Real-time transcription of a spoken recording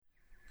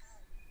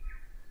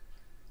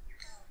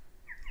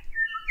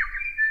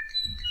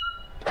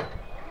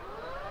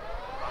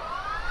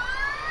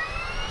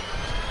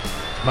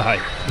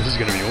Mate, this is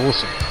going to be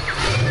awesome.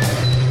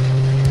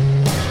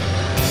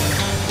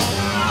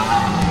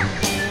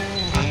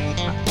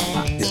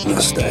 He's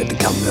must had to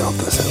come down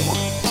this hill.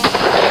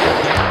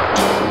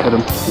 Hit him.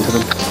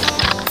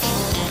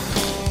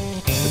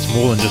 It's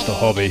more than just a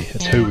hobby,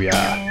 it's who we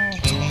are.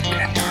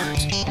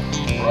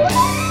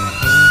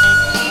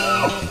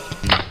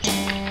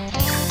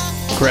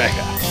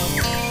 Cracker.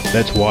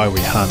 That's why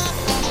we hunt.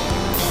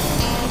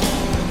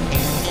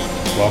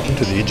 Welcome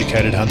to the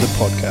Educated Hunter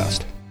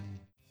podcast.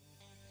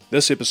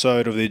 This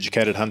episode of The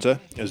Educated Hunter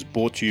is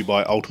brought to you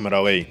by Ultimate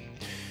OE.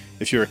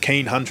 If you're a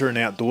keen hunter and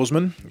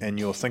outdoorsman and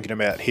you're thinking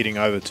about heading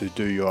over to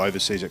do your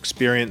overseas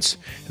experience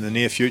in the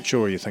near future,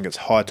 or you think it's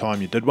high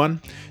time you did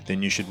one,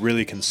 then you should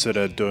really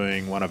consider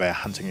doing one of our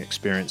hunting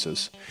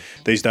experiences.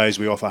 These days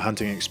we offer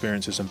hunting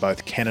experiences in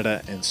both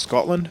Canada and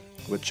Scotland,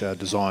 which are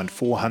designed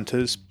for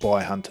hunters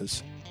by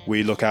hunters.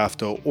 We look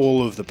after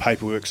all of the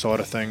paperwork side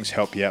of things,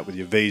 help you out with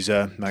your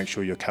visa, make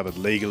sure you're covered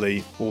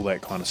legally, all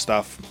that kind of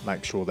stuff,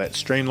 make sure that's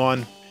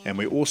streamlined. And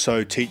we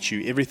also teach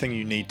you everything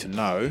you need to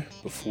know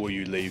before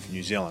you leave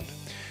New Zealand.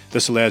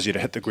 This allows you to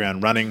hit the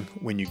ground running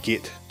when you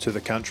get to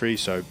the country,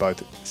 so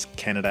both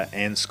Canada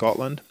and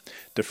Scotland,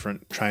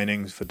 different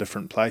trainings for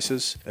different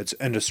places. It's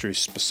industry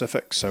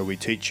specific, so we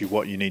teach you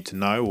what you need to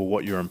know or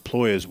what your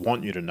employers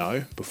want you to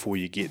know before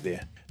you get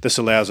there. This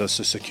allows us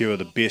to secure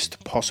the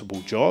best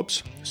possible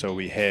jobs, so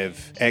we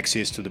have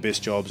access to the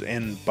best jobs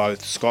in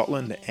both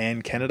Scotland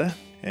and Canada,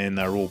 and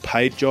they're all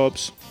paid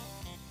jobs.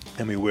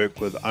 And we work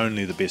with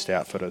only the best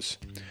outfitters.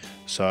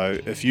 So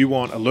if you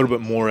want a little bit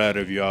more out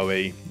of your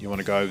OE, you want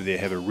to go over there,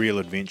 have a real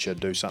adventure,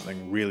 do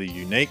something really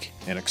unique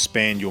and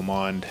expand your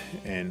mind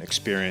and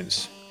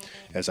experience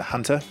as a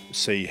hunter,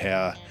 see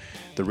how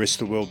the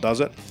rest of the world does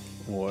it,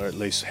 or at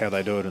least how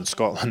they do it in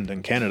Scotland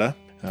and Canada,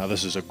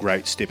 this is a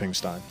great stepping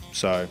stone.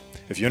 So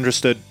if you're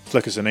interested,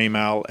 flick us an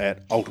email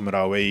at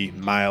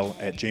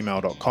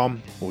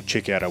ultimateoemail@gmail.com or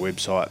check out our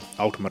website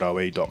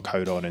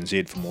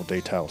ultimateoe.co.nz for more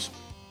details.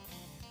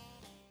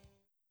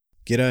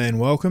 G'day and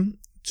welcome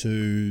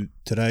to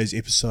today's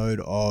episode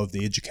of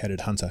The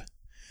Educated Hunter.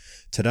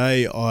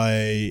 Today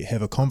I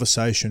have a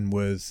conversation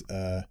with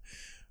a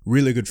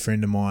really good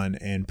friend of mine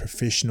and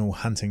professional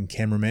hunting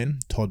cameraman,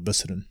 Todd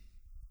Bissenden.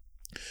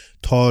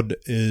 Todd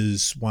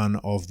is one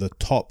of the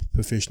top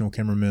professional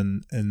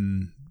cameramen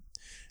in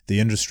the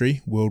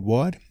industry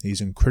worldwide. He's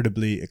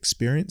incredibly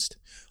experienced.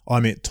 I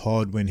met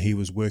Todd when he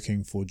was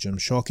working for Jim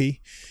Shockey.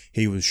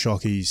 He was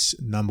Shockey's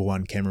number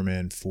one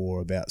cameraman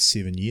for about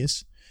 7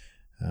 years.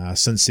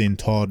 Since then,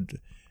 Todd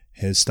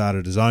has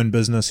started his own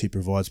business. He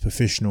provides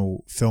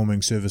professional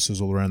filming services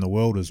all around the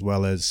world, as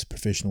well as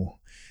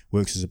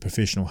works as a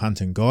professional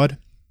hunting guide.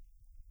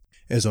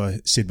 As I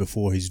said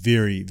before, he's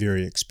very,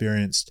 very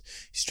experienced.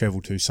 He's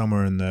travelled to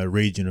somewhere in the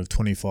region of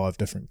 25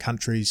 different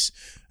countries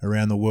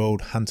around the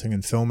world hunting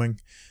and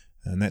filming,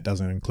 and that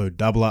doesn't include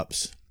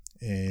double-ups.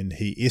 And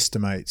he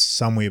estimates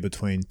somewhere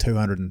between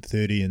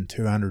 230 and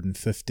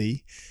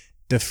 250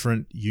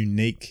 different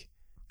unique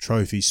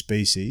trophy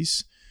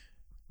species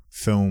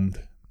filmed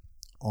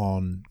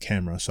on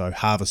camera, so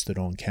harvested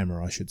on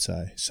camera, I should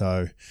say.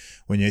 So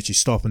when you actually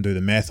stop and do the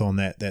math on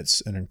that,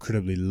 that's an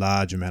incredibly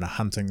large amount of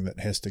hunting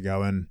that has to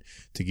go in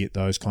to get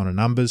those kind of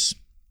numbers.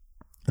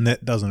 And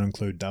that doesn't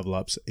include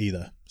double-ups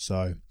either.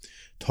 So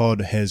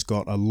Todd has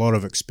got a lot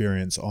of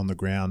experience on the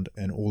ground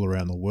and all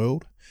around the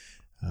world,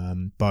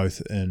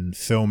 both in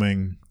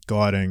filming,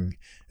 guiding,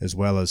 as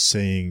well as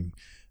seeing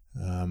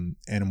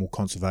animal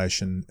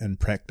conservation in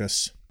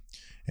practice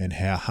and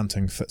how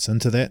hunting fits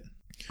into that.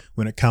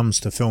 When it comes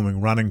to filming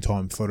running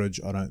time footage,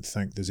 I don't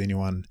think there's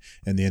anyone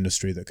in the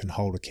industry that can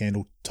hold a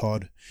candle to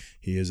Todd.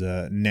 He is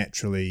a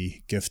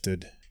naturally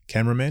gifted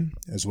cameraman,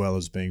 as well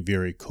as being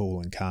very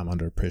cool and calm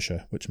under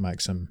pressure, which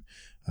makes him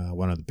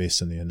one of the best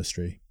in the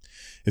industry.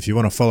 If you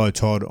want to follow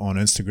Todd on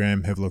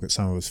Instagram, have a look at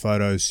some of his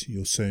photos.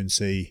 You'll soon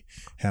see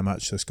how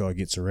much this guy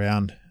gets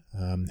around.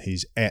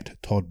 He's at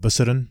Todd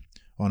Bissenden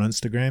on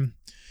Instagram,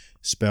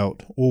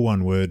 spelt all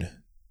one word,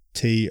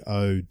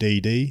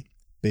 TODD.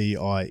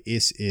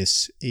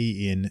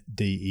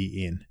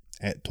 Bissenden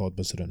at Todd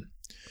Bissenden.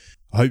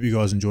 I hope you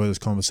guys enjoy this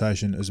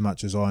conversation as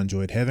much as I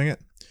enjoyed having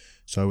it.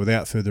 So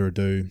without further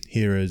ado,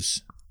 here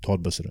is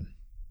Todd Bissenden.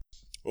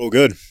 All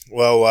good.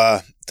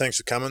 Well, thanks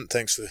for coming.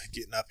 Thanks for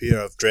getting up here.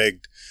 I've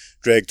dragged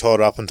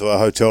Todd up into a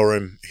hotel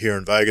room here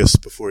in Vegas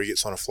before he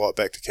gets on a flight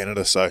back to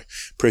Canada. So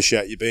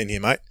appreciate you being here,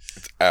 mate.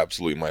 It's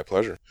absolutely my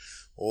pleasure.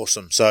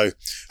 Awesome. So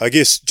I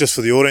guess just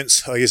for the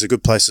audience, I guess a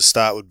good place to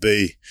start would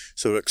be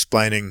sort of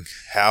explaining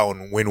how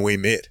and when we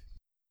met.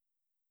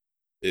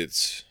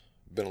 It's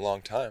been a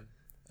long time.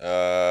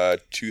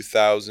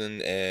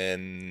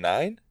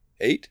 2009?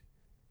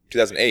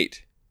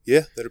 2008.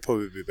 Yeah, that'd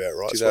probably be about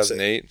right.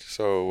 2008.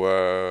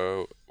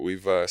 So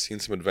we've seen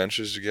some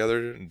adventures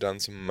together and done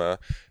some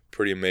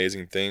pretty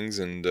amazing things,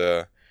 and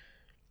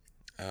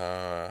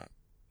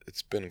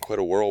it's been quite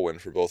a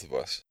whirlwind for both of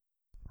us.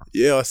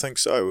 Yeah, I think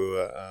so. We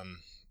were,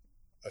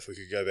 if we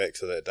could go back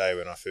to that day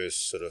when I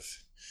first sort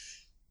of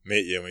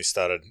met you and we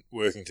started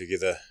working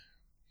together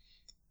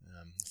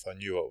if I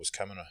knew what was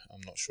coming,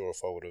 I'm not sure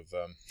if I would have.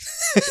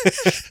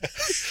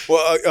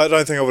 Well, I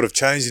don't think I would have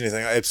changed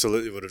anything. I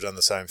absolutely would have done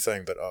the same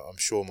thing, but I'm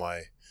sure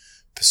my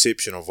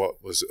perception of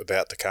what was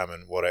about to come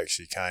and what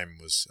actually came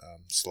was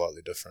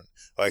slightly different.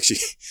 I actually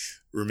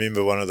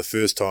remember one of the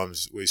first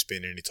times we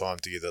spent any time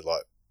together,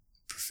 like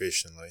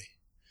professionally,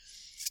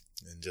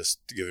 and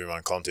just to give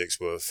everyone context,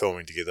 we were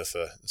filming together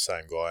for the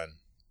same guy, and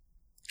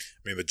I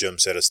remember Jim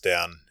sat us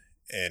down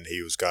and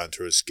he was going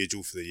through his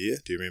schedule for the year.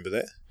 Do you remember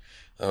that?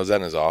 Was that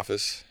in his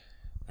office?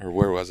 Or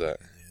where was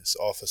that? His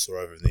office or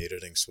over in the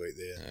editing suite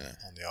there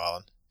on the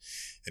island.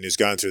 And he was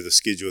going through the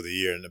schedule of the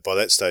year, and by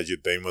that stage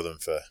you'd been with him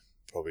for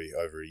probably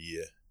over a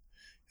year.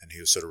 And he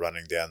was sort of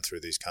running down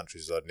through these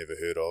countries I'd never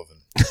heard of.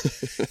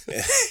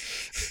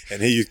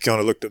 And he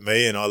kind of looked at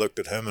me and I looked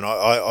at him, and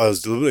I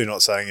was deliberately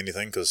not saying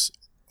anything because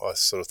I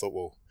sort of thought,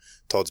 well,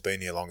 Todd's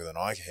been here longer than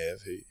I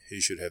have. He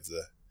should have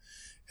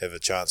a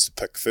chance to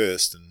pick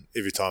first. And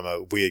every time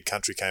a weird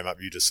country came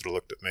up, you just sort of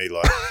looked at me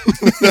like...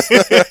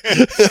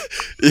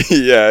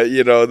 Yeah,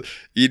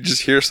 you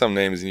just hear some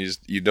names and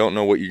you don't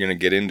know what you're going to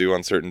get into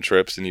on certain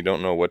trips, and you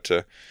don't know what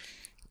to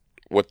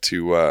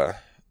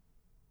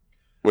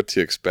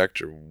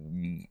expect, or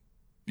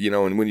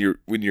and when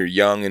you're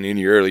young and in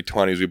your early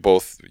 20s, we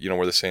both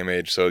we're the same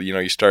age, so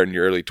you start in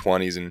your early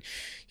 20s and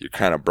you're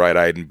kind of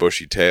bright-eyed and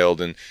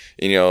bushy-tailed, and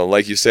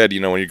like you said,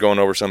 when you're going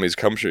over some of these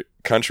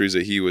countries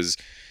that he was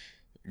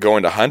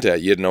going to hunt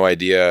at, you had no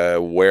idea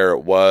where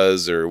it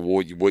was or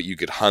what you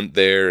could hunt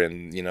there,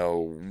 and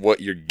what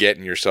you're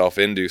getting yourself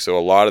into. So a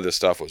lot of this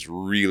stuff was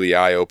really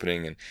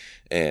eye-opening,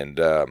 and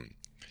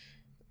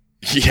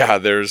yeah,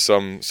 there's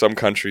some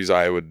countries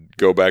I would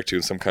go back to,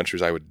 and some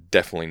countries I would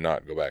definitely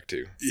not go back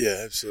to.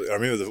 Yeah, absolutely. I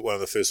remember one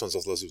of the first ones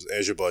off the list was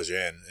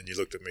Azerbaijan, and you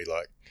looked at me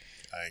like,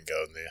 I ain't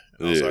going there.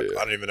 And I was like,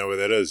 I don't even know where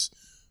that is.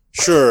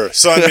 Sure,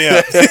 sign me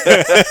up.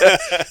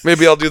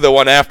 Maybe I'll do the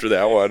one after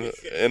that one.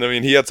 And I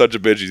mean, he had such a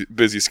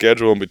busy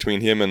schedule, and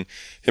between him and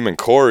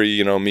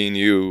Corey, me and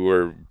you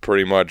were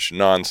pretty much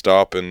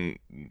nonstop, and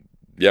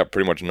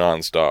pretty much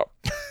nonstop.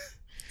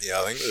 Yeah,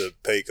 I think the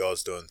peak I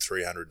was doing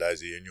 300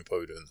 days a year, and you're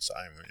probably doing the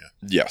same, weren't you?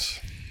 Yes.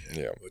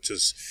 Yeah. Which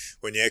is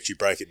when you actually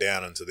break it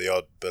down into the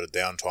odd bit of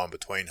downtime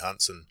between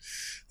hunts, and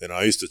then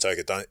I used to take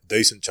a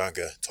decent chunk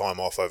of time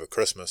off over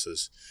Christmas.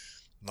 Is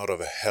not of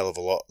a hell of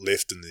a lot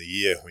left in the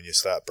year when you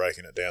start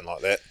breaking it down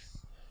like that.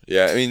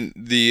 Yeah, I mean,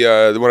 the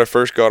when I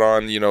first got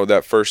on,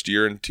 that first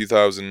year in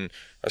 2000,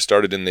 I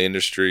started in the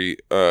industry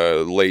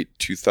late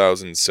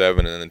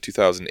 2007, and then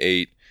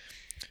 2008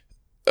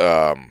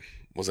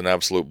 was an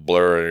absolute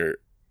blur.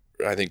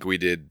 I think we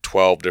did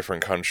 12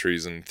 different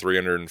countries and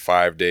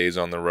 305 days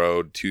on the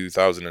road.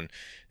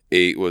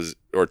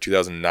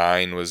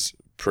 2009 was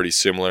pretty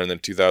similar, and then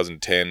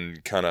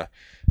 2010 kind of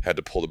had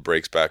to pull the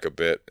brakes back a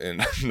bit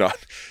and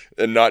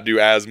not do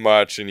as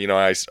much. And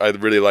I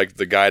really liked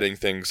the guiding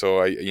thing, so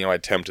I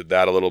attempted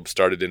that a little,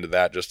 started into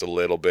that just a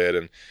little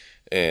bit,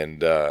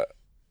 and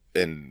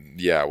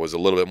yeah, was a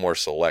little bit more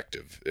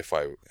selective. If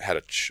I had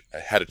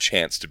a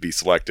chance to be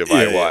selective,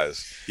 I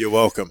was. You're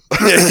welcome.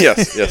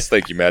 yes,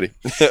 thank you, Matty.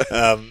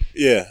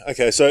 Yeah,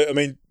 okay. So I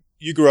mean,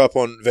 you grew up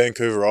on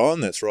Vancouver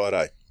Island, that's right,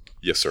 eh?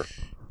 Yes, sir.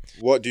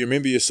 What do you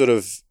remember your sort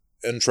of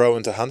intro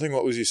into hunting?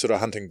 What was your sort of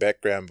hunting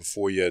background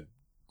before you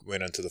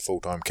went into the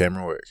full-time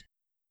camera work?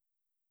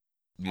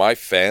 My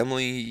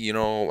family, it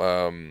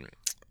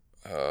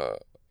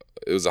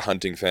was a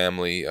hunting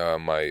family.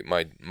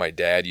 My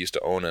dad used to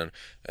own an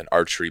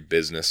archery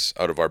business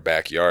out of our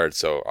backyard,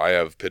 so I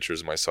have pictures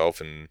of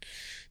myself in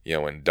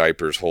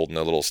diapers holding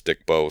a little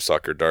stick bow,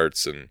 sucker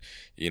darts, and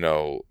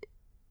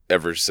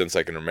ever since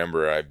I can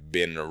remember, I've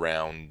been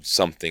around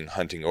something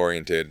hunting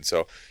oriented. And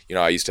so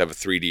I used to have a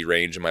 3D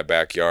range in my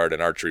backyard, an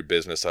archery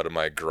business out of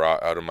my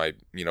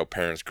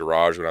parents'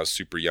 garage when I was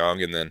super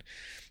young, and then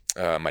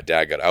my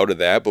dad got out of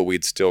that, but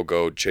we'd still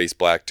go chase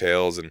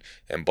blacktails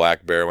and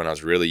black bear when I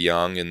was really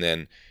young. And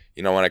then,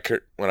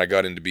 when I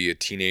got into be a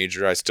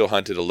teenager, I still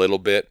hunted a little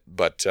bit,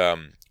 but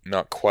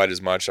not quite as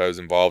much. I was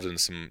involved in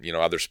some,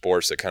 other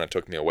sports that kind of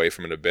took me away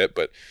from it a bit,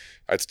 but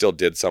I still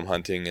did some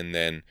hunting. And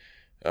then,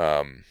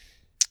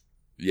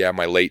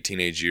 my late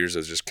teenage years,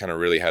 I just kind of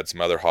really had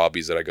some other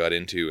hobbies that I got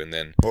into. And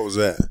then what was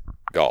that?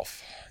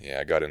 Golf.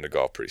 Yeah, I got into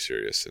golf pretty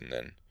serious. And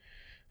then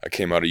I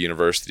came out of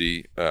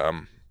university,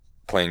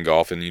 playing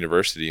golf in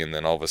university, and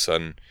then all of a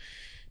sudden,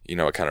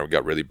 I kind of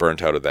got really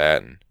burnt out of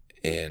that,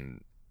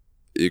 and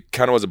it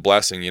kind of was a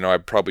blessing. I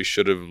probably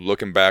should have,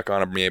 looking back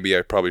on it, maybe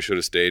I probably should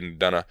have stayed and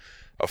done a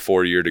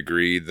 4-year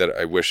degree that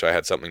I wish I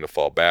had something to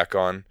fall back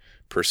on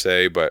per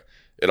se, but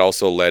it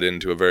also led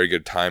into a very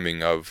good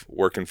timing of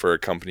working for a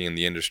company in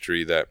the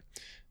industry that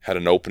had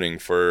an opening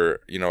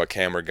for, a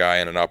camera guy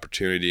and an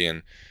opportunity,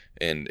 and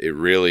it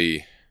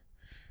really,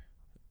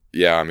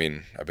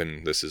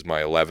 this is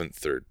my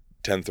 11th or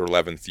 10th or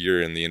 11th year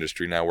in the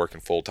industry now,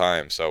 working full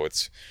time. So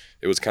it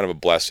was kind of a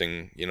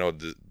blessing,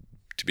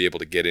 to be able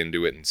to get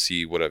into it and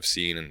see what I've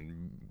seen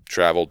and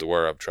traveled to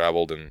where I've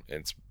traveled, and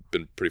it's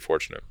been pretty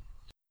fortunate.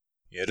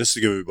 Yeah, just to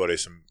give everybody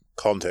some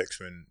context,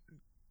 when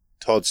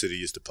Todd said he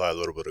used to play a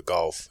little bit of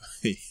golf.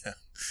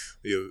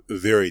 You're a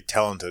very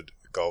talented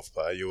golf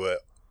player. You were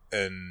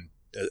in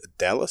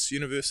Dallas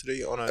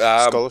University on a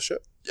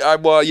scholarship?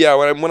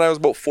 When I was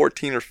about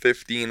 14 or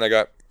 15, I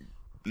got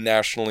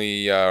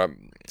nationally. I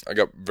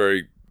got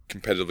very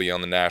competitively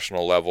on the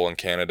national level in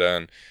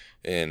Canada,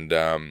 and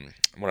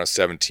when I was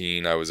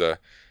 17, I was I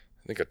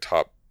think a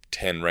top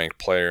 10 ranked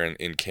player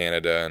in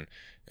Canada,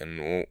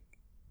 and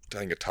I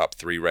think a top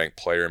 3 ranked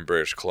player in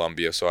British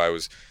Columbia. So I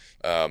was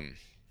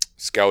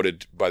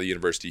scouted by the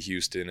University of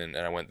Houston, and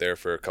I went there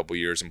for a couple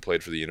years and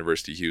played for the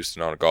University of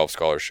Houston on a golf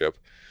scholarship.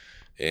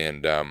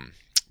 And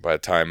by the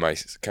time my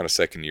kind of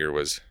second year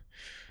was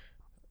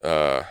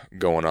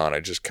going on,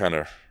 I just kind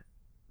of,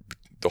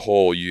 the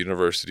whole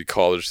university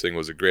college thing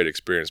was a great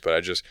experience, but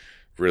I just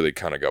really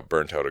kind of got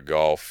burnt out of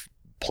golf,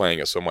 playing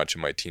it so much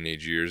in my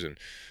teenage years, and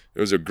it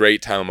was a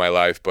great time of my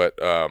life,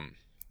 but I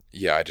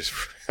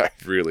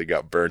really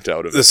got burnt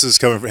out of it. This is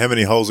coming from, how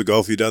many holes of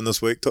golf you done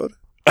this week, Todd?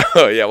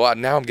 Oh, yeah, well,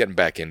 now I'm getting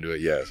back into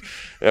it, yes.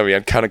 I mean,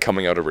 I'm kind of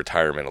coming out of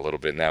retirement a little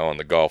bit now on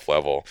the golf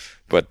level,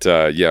 but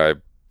I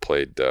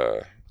played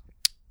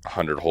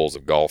 100 holes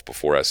of golf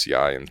before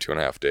SCI in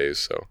 2.5 days,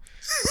 so.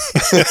 I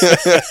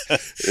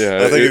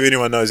think if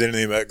anyone knows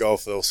anything about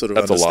golf, they'll sort of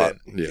that's understand.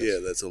 That's a lot. Yes. Yeah,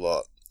 that's a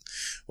lot.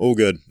 All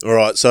good. All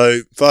right,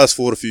 so fast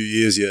forward a few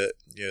years, you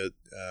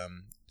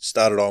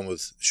started on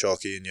with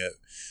Shockey and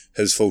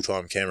his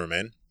full-time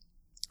cameraman,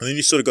 and then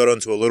you sort of got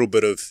into a little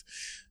bit of,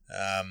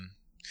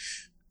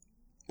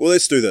 well,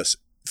 let's do this.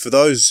 For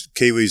those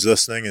Kiwis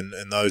listening and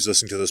those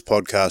listening to this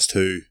podcast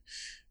who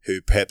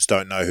perhaps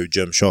don't know who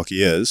Jim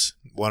Shockey is,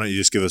 why don't you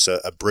just give us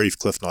a brief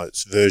Cliff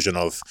Notes version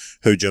of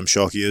who Jim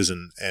Shockey is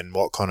and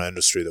what kind of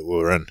industry that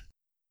we're in?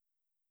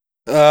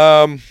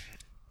 I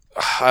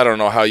don't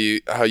know how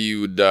you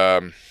would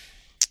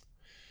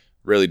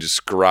really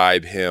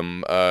describe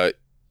him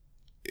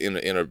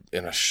in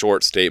a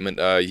short statement.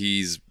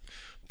 He's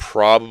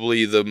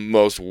probably the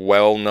most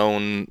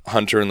well-known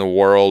hunter in the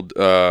world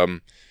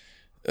through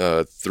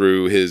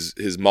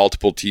his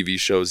multiple TV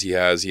shows he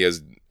has. He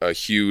has a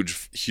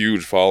huge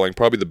following,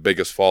 probably the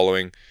biggest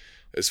following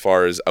as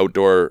far as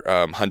outdoor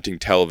hunting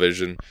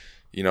television,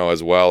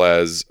 as well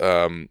as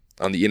on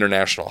the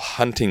international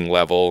hunting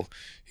level.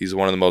 He's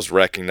one of the most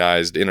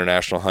recognized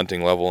international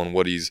hunting level, and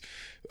what he's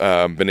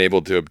been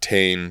able to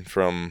obtain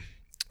from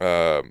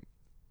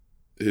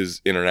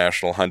his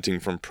international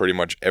hunting from pretty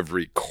much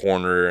every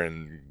corner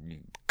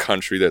and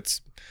country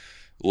that's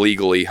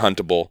legally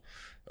huntable.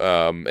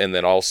 And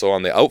then also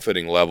on the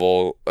outfitting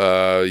level,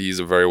 he's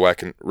a very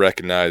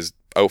recognized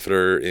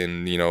outfitter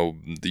in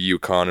the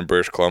Yukon and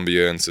British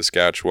Columbia and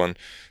Saskatchewan.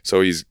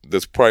 So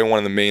that's probably one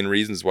of the main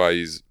reasons why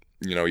he's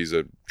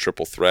a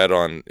triple threat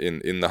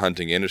in the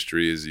hunting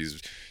industry. Is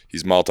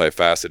he's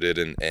multifaceted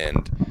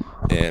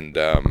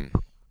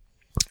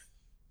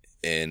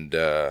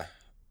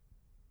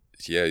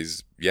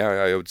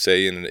I would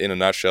say in a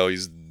nutshell,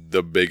 he's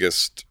the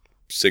biggest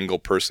single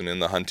person in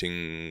the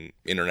hunting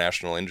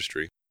international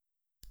industry.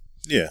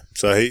 Yeah,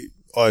 so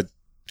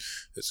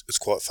it's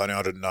quite funny.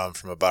 I didn't know him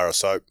from a bar of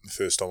soap the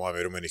first time I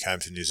met him when he came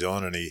to New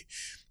Zealand, and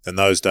in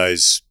those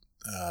days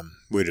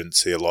we didn't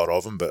see a lot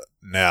of him, but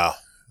now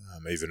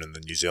even in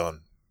the New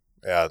Zealand,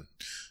 our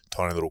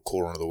tiny little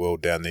corner of the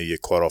world down there, you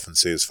quite often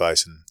see his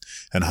face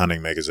in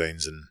hunting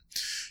magazines, and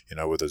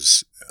with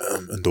his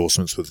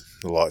endorsements with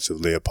the likes of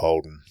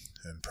Leopold and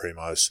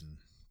Primos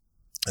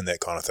and that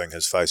kind of thing.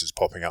 His face is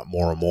popping up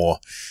more and more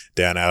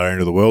down our end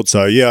of the world.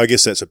 So yeah, I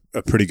guess that's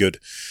a pretty good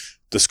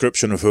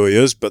description of who he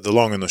is. But the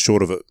long and the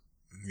short of it,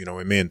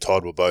 when me and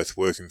Todd were both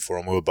working for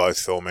him, we were both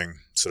filming,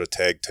 sort of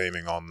tag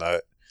teaming on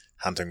the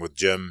hunting with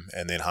Jim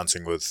and then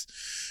hunting with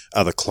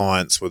other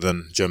clients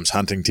within Jim's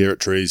hunting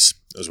territories,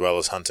 as well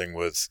as hunting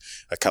with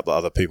a couple of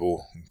other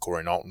people,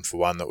 Corey Knowlton for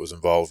one, that was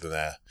involved in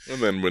that.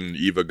 And then when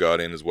Eva got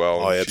in as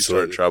well, she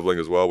started traveling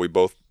as well. We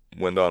both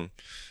went on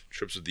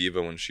trips with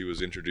Eva when she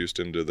was introduced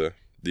into the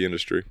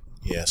industry.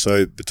 Yeah,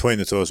 so between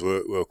the two of us,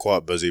 we were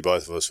quite busy.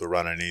 Both of us were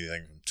running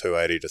anything from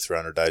 280 to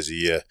 300 days a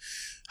year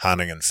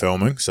hunting and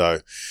filming. So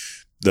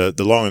the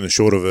long and the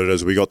short of it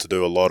is we got to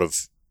do a lot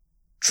of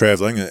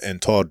traveling, and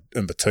Todd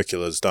in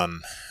particular has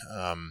done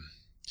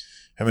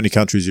how many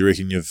countries you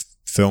reckon you've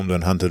filmed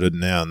and hunted in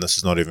now? And this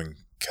is not even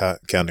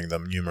counting the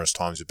numerous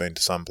times you've been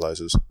to some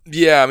places.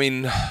 Yeah, I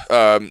mean,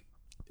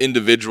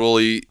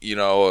 individually,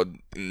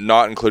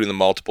 not including the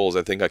multiples,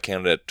 I think I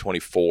counted at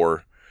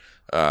 24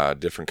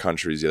 different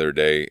countries the other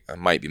day. I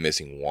might be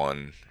missing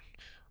one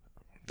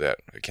that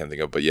I can't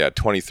think of, but yeah,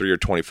 23 or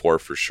 24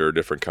 for sure,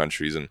 different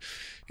countries. And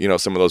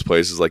some of those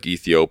places like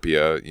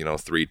Ethiopia,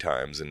 3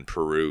 times, and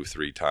Peru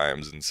 3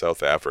 times, and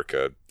South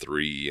Africa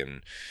 3,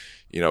 and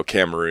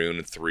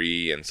Cameroon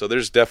 3, and so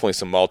there's definitely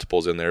some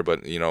multiples in there,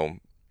 but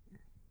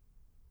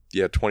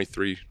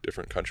 23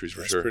 different countries for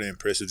That's sure. Pretty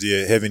impressive. Do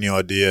you have any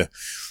idea?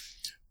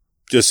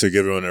 Just to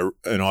give everyone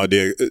an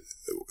idea,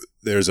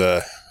 there's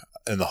in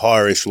the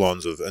higher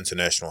echelons of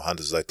international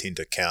hunters, they tend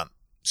to count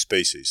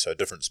species, so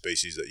different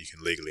species that you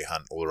can legally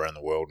hunt all around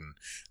the world, and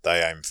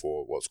they aim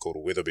for what's called a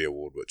Weatherby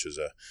Award, which is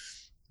a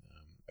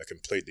a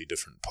completely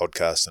different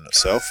podcast in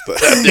itself. But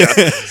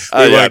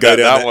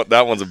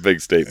that one's a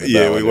big statement.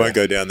 Yeah, we won't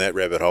go down that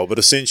rabbit hole. But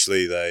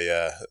essentially,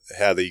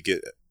 how they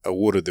get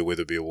awarded the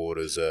Weatherby Award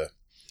is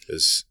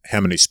how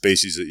many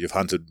species that you've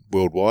hunted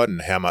worldwide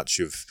and how much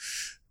you've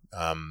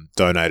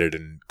donated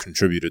and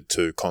contributed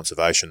to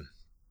conservation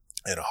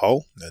in a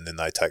whole, and then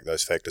they take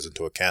those factors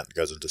into account. It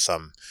goes into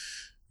some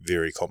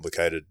very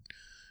complicated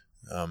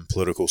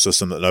political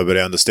system that nobody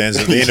understands.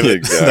 At the end of it,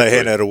 exactly. They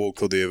hand out an award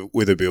called the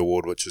Weatherby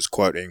Award, which is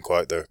quote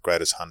unquote the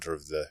greatest hunter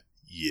of the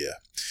year.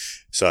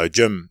 So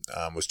Jim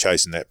was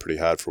chasing that pretty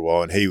hard for a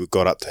while, and he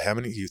got up to how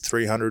many?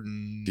 300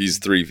 and... He's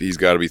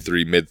got to be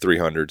mid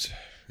 300s,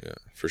 yeah,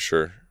 for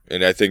sure.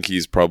 And I think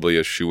he's probably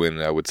a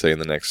shoe-in, I would say, in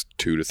the next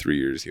 2 to 3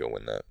 years he'll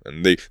win that.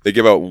 And they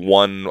give out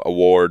one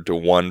award to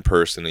one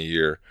person a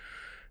year.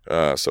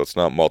 So it's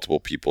not multiple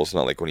people. It's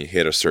not like when you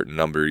hit a certain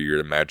number,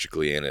 you're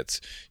magically in. It's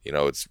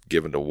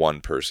given to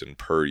one person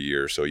per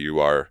year. So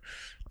you are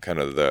kind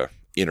of the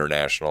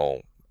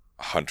international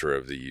hunter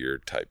of the year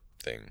type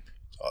thing.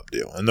 Type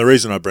deal. And the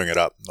reason I bring it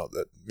up, not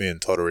that me and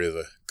Todd are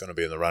ever going to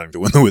be in the running to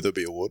win the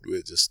Weatherby Award.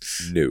 We're just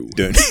doing.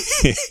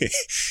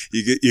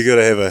 You got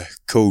to have a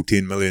cool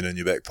 10 million in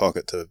your back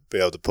pocket to be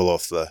able to pull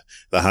off the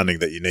hunting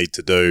that you need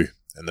to do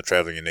and the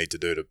travelling you need to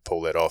do to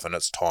pull that off. And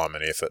it's time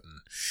and effort. And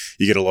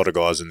you get a lot of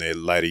guys in their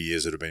later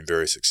years that have been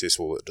very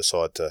successful that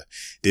decide to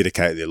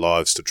dedicate their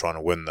lives to trying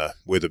to win the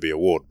Weatherby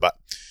Award. But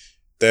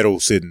that all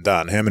said and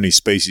done, how many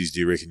species do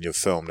you reckon you've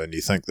filmed? And do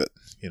you think that,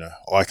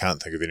 I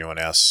can't think of anyone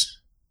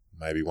else,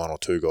 maybe one or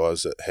two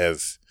guys that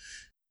have.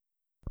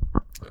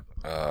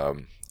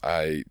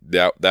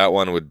 That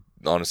one would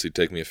honestly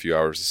take me a few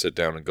hours to sit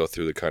down and go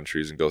through the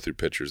countries and go through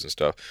pictures and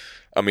stuff.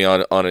 I mean,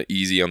 on an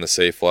easy, on the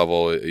safe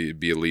level, it'd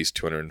be at least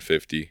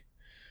 250.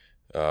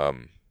 Yeah,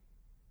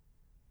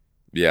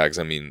 because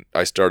I mean,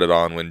 I started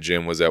on when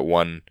Jim was at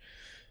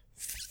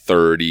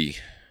 130.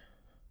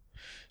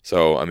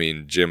 So I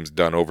mean, Jim's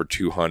done over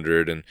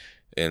 200,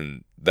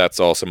 and that's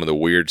all some of the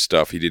weird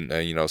stuff he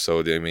didn't, So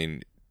I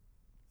mean,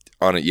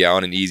 on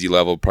an easy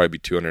level, probably be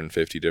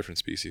 250 different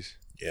species.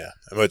 Yeah,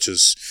 which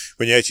is,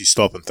 when you actually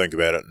stop and think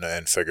about it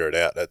and figure it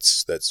out,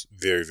 that's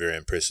very, very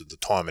impressive. The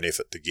time and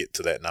effort to get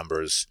to that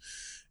number is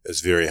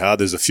very hard.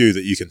 There's a few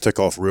that you can tick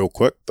off real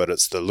quick, but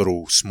it's the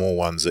little small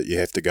ones that you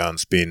have to go and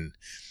spend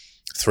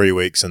 3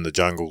 weeks in the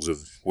jungles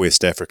of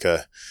West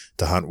Africa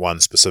to hunt one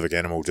specific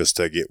animal just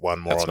to get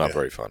one more. That's not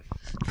very fun.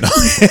 No.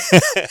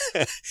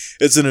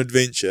 It's an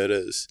adventure, it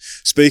is.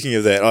 Speaking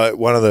of that,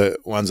 one of the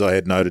ones I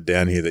had noted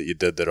down here that you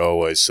did that I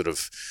always sort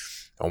of,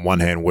 on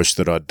one hand, wished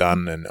that I'd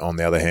done, and on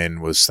the other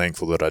hand, was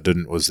thankful that I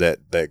didn't, was that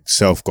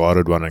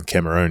self-guided one in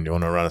Cameroon. You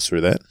want to run us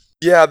through that?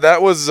 Yeah,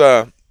 that's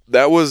a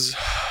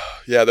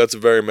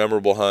very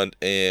memorable hunt,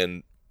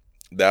 and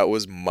that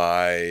was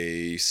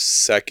my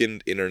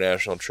second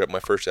international trip. My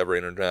first ever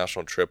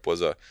international trip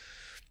was an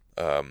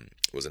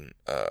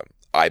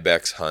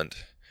ibex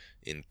hunt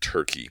in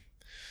Turkey,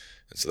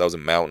 and so that was a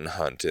mountain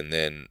hunt. And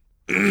then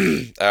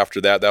after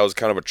that was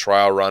kind of a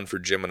trial run for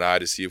Jim and I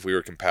to see if we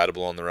were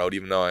compatible on the road.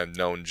 Even though I've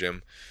known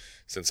Jim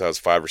since I was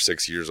 5 or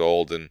 6 years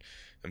old and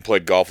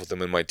played golf with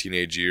him in my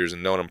teenage years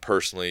and known him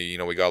personally,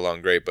 we got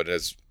along great. But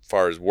as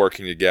far as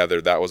working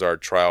together, that was our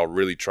trial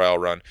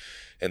run.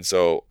 And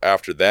so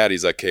after that,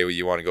 he's like, "Hey, well,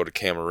 you want to go to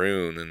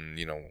Cameroon?" And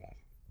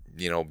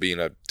being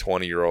a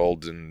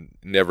 20-year-old and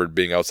never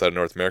being outside of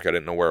North America, I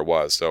didn't know where it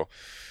was. So,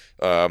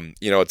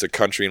 it's a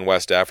country in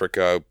West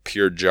Africa,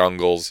 pure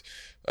jungles.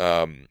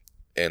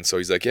 And so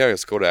he's like, "Yeah,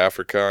 let's go to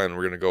Africa, and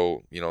we're gonna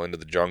go, into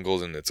the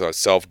jungles, and it's a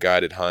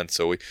self-guided hunt."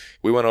 So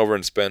we went over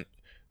and spent,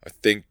 I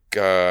think,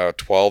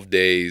 12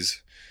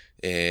 days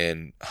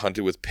and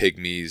hunted with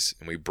pygmies,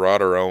 and we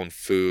brought our own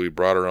food. We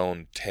brought our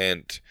own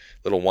tent,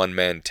 little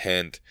one-man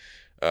tent.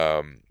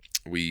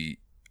 We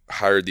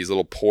hired these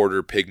little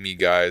porter pygmy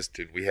guys.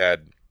 We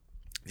had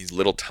these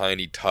little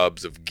tiny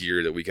tubs of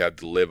gear that we had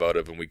to live out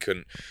of, and we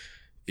couldn't.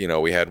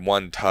 We had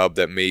one tub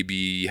that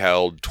maybe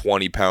held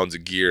 20 pounds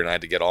of gear, and I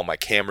had to get all my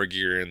camera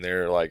gear in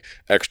there, like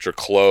extra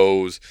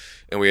clothes.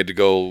 And we had to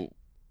go,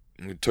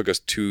 it took us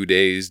 2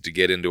 days to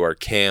get into our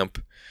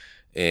camp.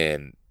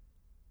 And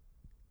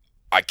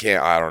I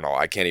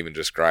can't even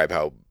describe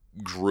how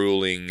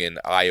grueling and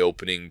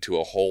eye-opening to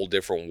a whole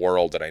different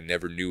world that I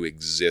never knew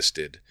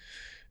existed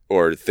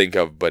or think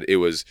of. But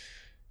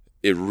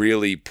it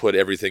really put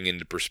everything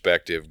into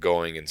perspective,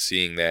 going and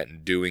seeing that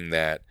and doing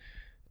that.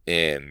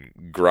 And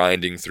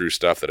grinding through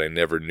stuff that I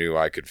never knew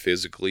I could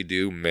physically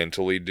do,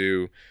 mentally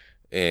do,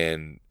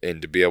 and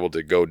to be able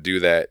to go do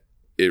that,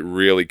 it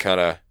really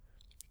kind of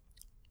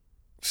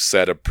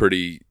set a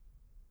pretty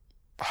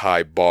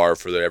high bar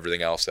for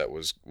everything else that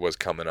was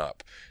coming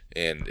up.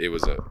 And it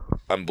was a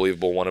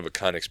unbelievable,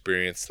 one-of-a-kind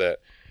experience that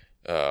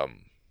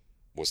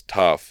was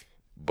tough.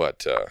 But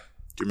do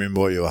you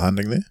remember what you were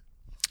hunting there?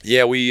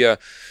 Yeah, we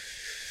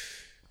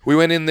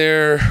went in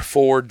there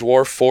for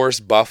dwarf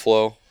forest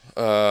buffalo.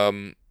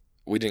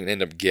 We didn't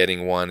end up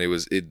getting one. It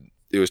was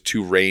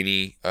too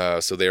rainy,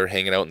 so they were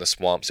hanging out in the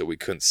swamps that we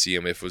couldn't see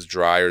them. If it was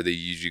drier, they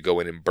usually go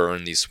in and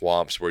burn these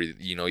swamps where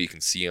you can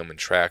see them and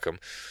track them.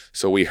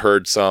 So we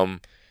heard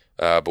some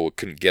but we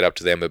couldn't get up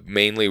to them. But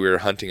mainly we were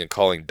hunting and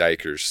calling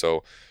dikers.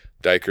 So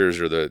dikers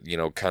are the,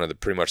 kind of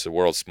pretty much the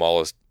world's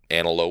smallest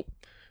antelope.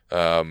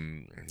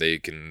 Then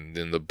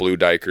the blue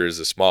diker is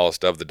the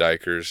smallest of the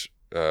dikers.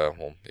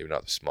 Well, maybe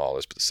not the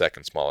smallest, but the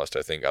second smallest,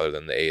 I think, other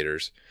than the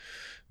eiders.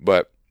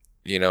 But,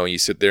 you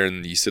sit there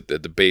and you sit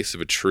at the base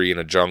of a tree in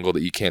a jungle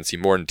that you can't see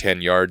more than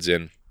 10 yards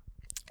in,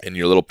 and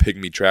your little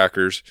pygmy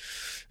trackers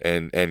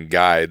and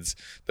guides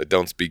that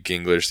don't speak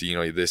English,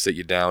 they sit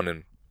you down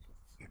and,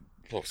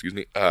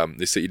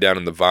 they sit you down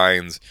in the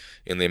vines,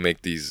 and they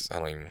make these, I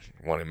don't even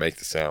want to make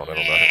the sound, I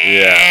don't know.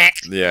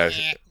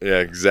 Yeah,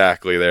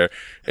 exactly there.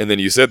 And then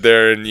you sit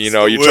there and, you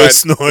try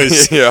worst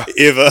noise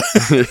ever.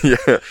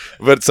 Yeah,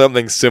 but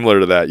something similar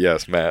to that,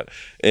 yes, Matt.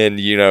 And,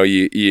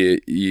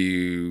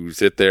 you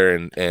sit there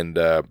and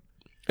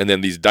then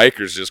these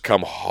dikers just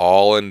come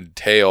hauling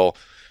tail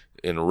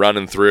and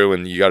running through,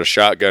 and you got a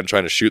shotgun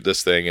trying to shoot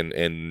this thing,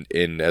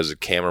 and as a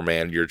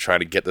cameraman, you're trying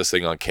to get this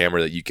thing on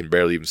camera that you can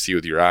barely even see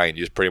with your eye, and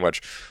you just pretty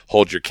much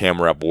hold your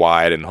camera up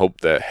wide and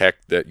hope the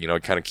heck that,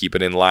 kind of keep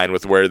it in line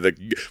with where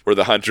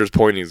the hunter's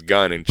pointing his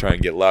gun and try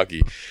and get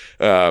lucky.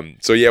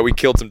 So yeah, we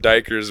killed some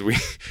dikers.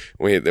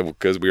 We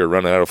because we were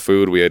running out of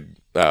food. We had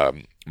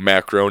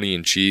macaroni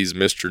and cheese,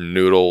 Mr.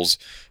 Noodles,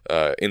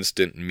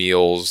 instant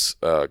meals,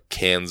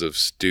 cans of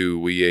stew.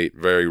 We ate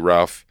very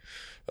rough,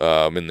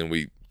 and then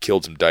we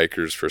killed some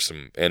dikers for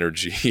some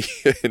energy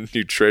and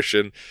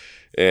nutrition.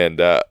 And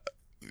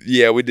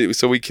we did.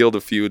 So we killed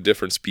a few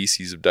different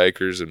species of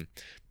dikers, and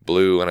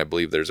blue, and I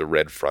believe there's a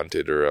red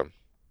fronted or a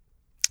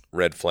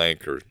red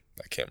flank, or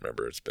I can't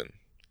remember. It's been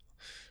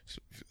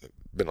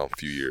a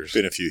few years.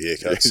 Been a few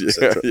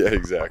haircuts. Yeah,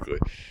 exactly.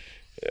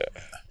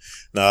 Yeah.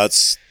 No,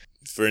 it's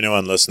for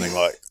anyone listening,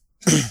 like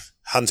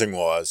hunting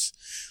wise,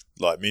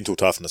 like mental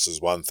toughness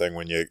is one thing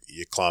when you're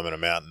climbing a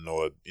mountain,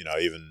 or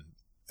even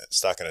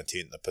stuck in a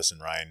tent in the piss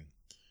and rain,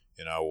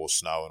 or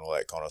snow and all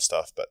that kind of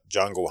stuff. But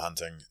jungle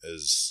hunting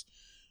is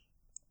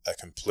a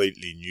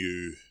completely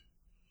new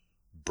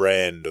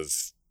brand of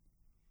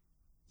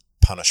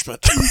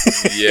punishment.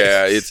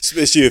 Yeah,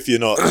 especially if you're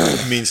not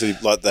mentally,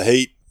 like the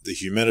heat, the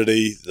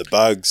humidity, the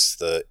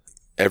bugs,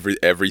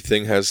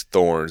 everything has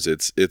thorns.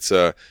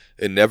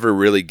 It never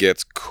really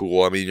gets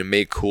cool. I mean, it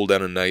may cool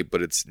down at night,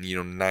 but it's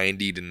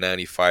 90 to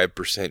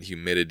 95%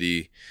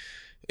 humidity,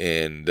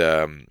 and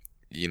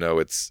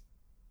it's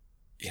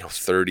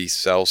 30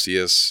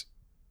 Celsius,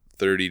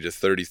 30 to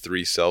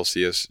 33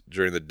 Celsius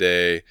during the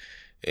day,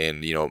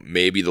 and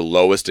maybe the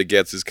lowest it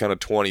gets is kind of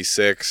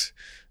 26,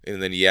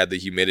 and then you add the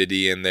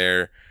humidity in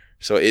there,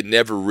 so it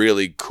never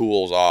really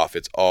cools off.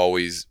 It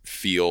always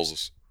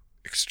feels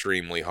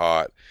extremely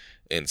hot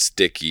and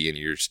sticky, and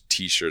your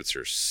t-shirts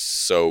are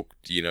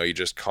soaked. You're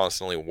just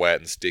constantly wet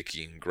and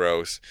sticky and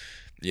gross.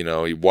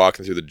 You're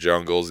walking through the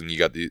jungles, and you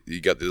got the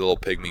little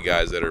pygmy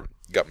guys that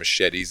got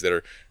machetes that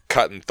are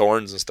cutting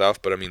thorns and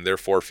stuff, but I mean, they're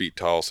 4 feet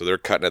tall, so they're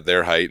cutting at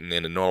their height, and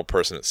then a normal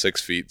person at 6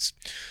 feet's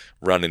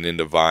running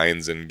into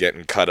vines and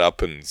getting cut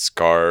up and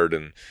scarred,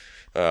 and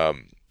but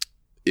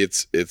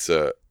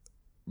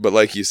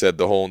like you said,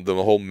 the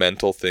whole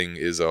mental thing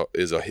is a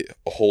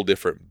whole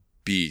different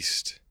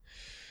beast.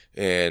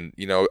 And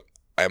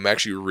I'm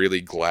actually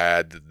really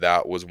glad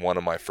that was one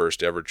of my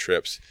first ever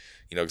trips,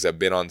 because I've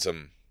been on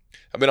some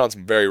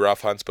very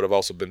rough hunts, but I've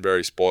also been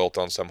very spoilt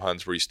on some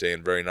hunts where you stay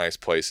in very nice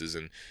places,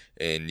 and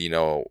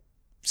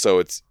so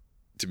it's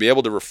to be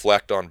able to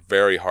reflect on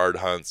very hard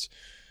hunts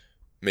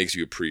makes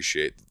you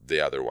appreciate the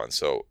other ones.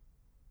 So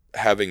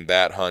having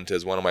that hunt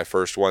as one of my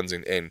first ones,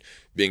 and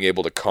being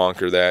able to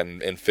conquer that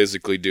and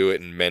physically do it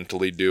and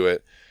mentally do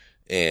it,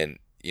 and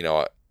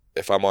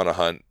if I'm on a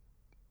hunt,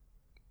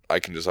 I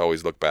can just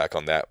always look back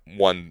on that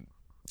one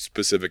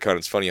specific hunt.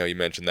 It's funny how you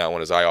mentioned that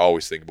one, as I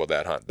always think about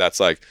that hunt. That's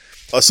like,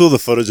 I saw the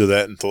footage of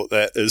that and thought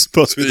that is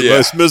possibly the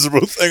most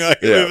miserable thing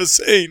I've ever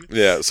seen.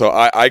 Yeah, so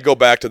I go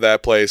back to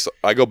that place.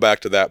 I go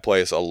back to that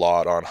place a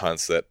lot on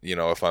hunts that,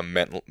 if I'm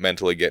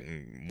mentally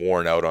getting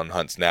worn out on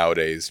hunts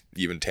nowadays,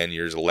 even 10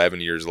 years,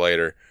 11 years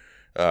later,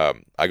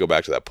 I go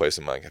back to that place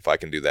and I'm like, if I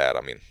can do that,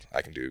 I mean,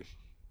 I can do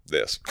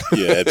this.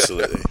 Yeah,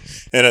 absolutely.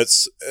 And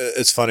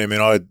it's funny. I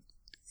mean, I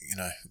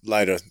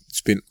later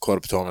spent quite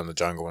a bit of time in the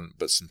jungle and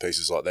bits and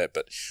pieces like that.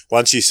 But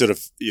once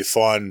you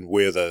find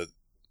where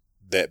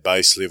that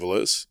base level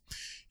is,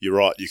 you're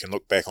right. You can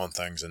look back on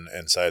things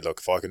and say,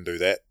 look, if I can do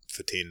that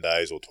for 10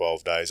 days or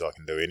 12 days, I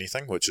can do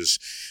anything, which is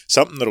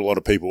something that a lot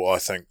of people, I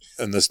think,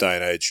 in this day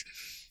and age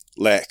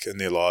lack in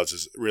their lives,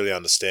 is really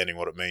understanding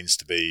what it means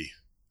to be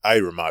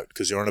remote,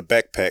 because you're on a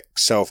backpack,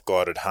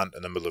 self-guided hunt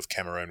in the middle of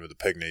Cameroon with the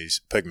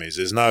pygmies.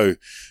 There's no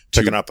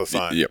picking up a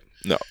phone. Yeah,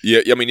 no. Yeah,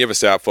 I mean, you have a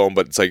sat phone,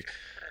 but it's like,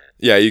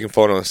 yeah, you can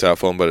phone on a cell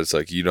phone, but it's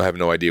like you don't have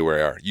no idea where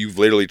you are. You've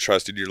literally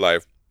trusted your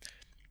life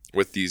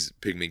with these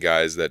pygmy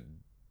guys that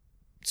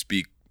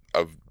speak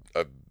a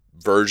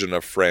version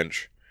of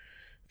French,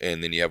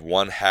 and then you have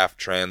one half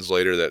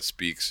translator that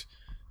speaks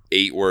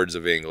 8 words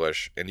of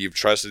English, and you've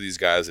trusted these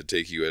guys to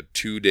take you a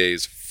 2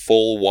 days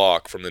full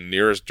walk from the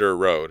nearest dirt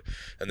road,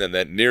 and then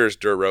that nearest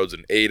dirt road's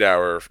an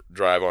 8-hour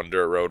drive on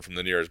dirt road from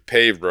the nearest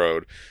paved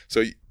road.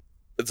 So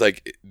it's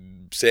like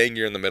saying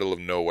you're in the middle of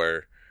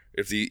nowhere.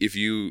 If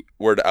you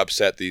were to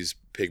upset these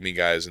pygmy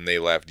guys and they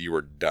left, you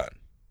were done.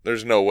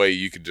 There's no way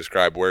you could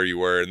describe where you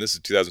were. And this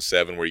is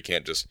 2007, where you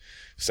can't just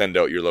send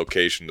out your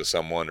location to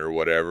someone or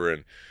whatever.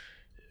 And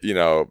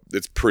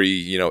it's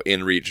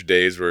in-reach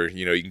days where,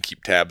 you can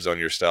keep tabs on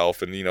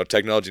yourself. And,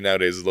 technology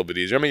nowadays is a little bit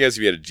easier. I mean, I guess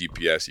if you had a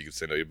GPS, you could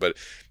send it. But,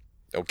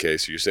 okay,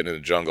 so you're sitting in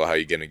the jungle. How are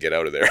you going to get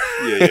out of there?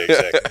 Yeah,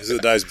 exactly. This is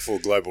the days before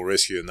global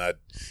rescue, and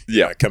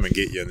they'd come and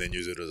get you and then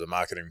use it as a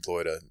marketing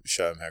ploy to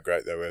show them how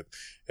great they were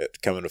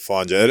at coming to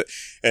find you.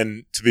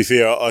 And to be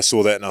fair, I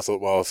saw that and I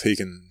thought, well, if he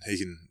can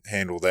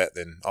handle that,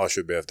 then I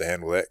should be able to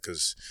handle that,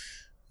 because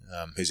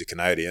he's a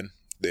Canadian.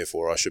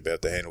 Therefore, I should be able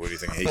to handle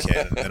anything he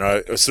can. And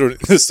I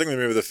distinctly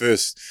remember the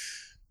first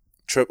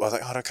trip. I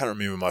can't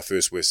remember my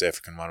first West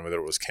African one, whether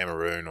it was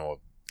Cameroon or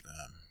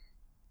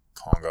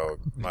Congo.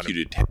 I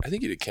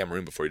think you did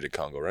Cameroon before you did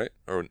Congo, right?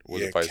 Or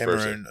was it vice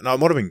Cameroon? versa? No, it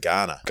might have been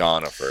Ghana.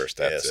 Ghana first.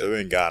 That's it. So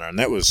in Ghana, and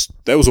that was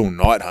all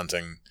night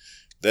hunting.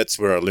 That's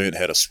where I learned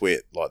how to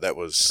sweat. Like that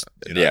was,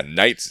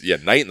 night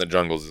in the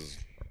jungles is,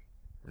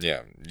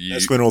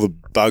 that's when all the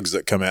bugs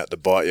that come out to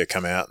bite you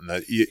come out,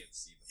 and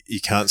you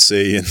can't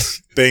see. And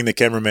being the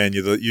cameraman,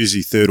 you're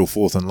usually third or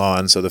fourth in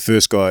line. So the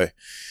first guy,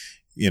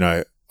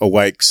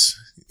 awakes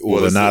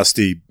all the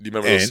nasty. Do you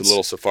remember ants. those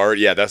little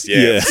safari? Yeah, that's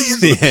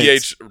the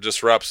pH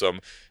disrupts them.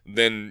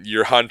 Then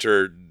your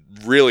hunter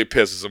really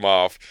pisses them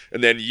off,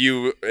 and then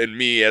you and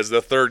me as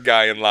the third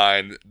guy in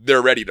line,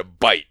 they're ready to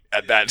bite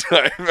at that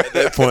time. At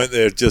that point,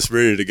 they're just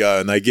ready to go,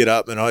 and they get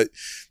up. And I,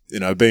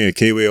 being a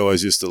Kiwi, I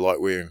always used to like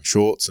wearing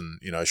shorts and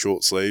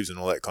short sleeves and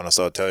all that kind of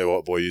stuff. I tell you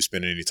what, boy, you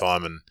spend any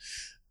time in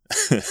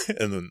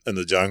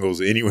the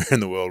jungles anywhere in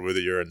the world, whether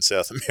you're in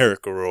South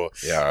America or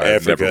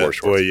Africa, never wore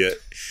shorts. Boy,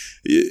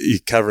 you're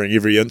covering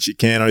every inch you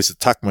can. I used to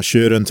tuck my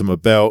shirt into my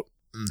belt.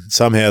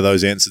 Somehow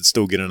those ants would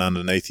still get in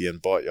underneath you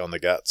and bite you on the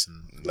guts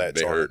and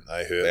latch on.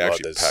 They hurt. They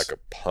actually pack a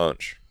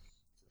punch.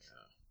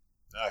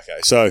 Okay,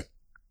 so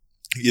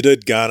you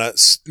did Ghana.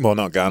 Well,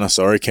 not Ghana.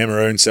 Sorry,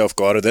 Cameroon,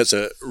 self-guided. That's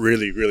a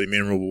really, really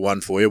memorable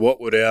one for you.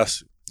 What would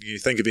else? You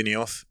think of any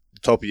off the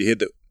top of your head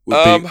that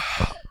would be?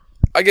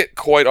 I get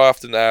quite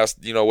often asked,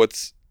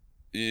 what's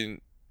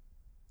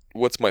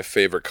my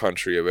favorite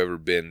country I've ever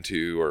been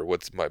to, or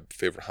what's my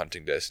favorite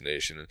hunting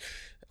destination.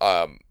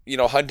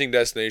 Hunting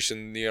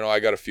destination, I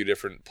got a few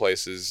different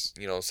places,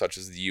 such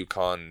as the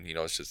Yukon,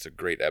 it's just a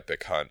great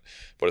epic hunt.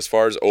 But as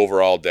far as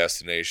overall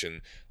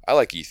destination, I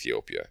like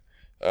Ethiopia.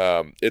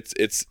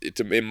 It's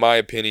in my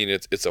opinion,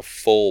 it's a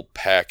full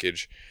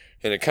package,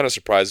 and it kind of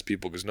surprises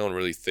people because no one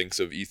really thinks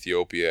of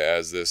Ethiopia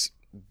as this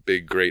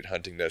big, great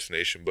hunting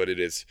destination, but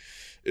it's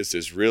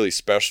this really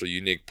special,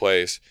 unique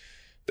place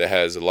that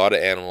has a lot of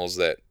animals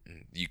that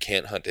you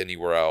can't hunt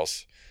anywhere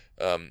else.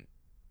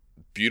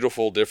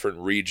 Beautiful different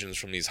regions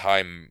from these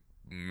high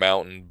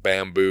mountain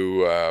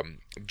bamboo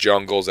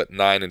jungles at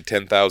 9,000 and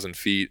 10,000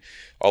 feet,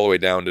 all the way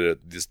down to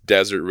this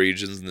desert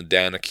regions in the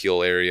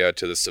Danakil area,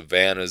 to the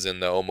savannas in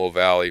the Omo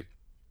Valley.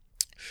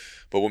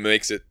 But what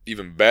makes it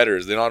even better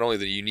is they're not only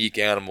the unique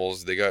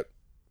animals, they got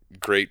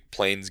great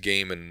plains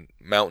game and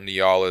mountain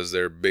nyalas.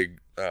 They're big,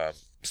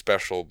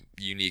 special,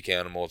 unique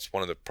animal. It's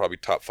one of the probably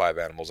top 5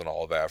 animals in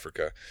all of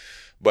Africa.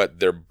 But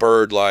their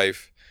bird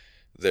life,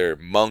 their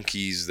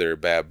monkeys, their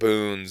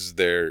baboons,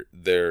 and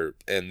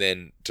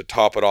then to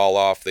top it all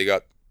off, they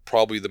got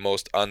probably the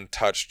most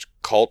untouched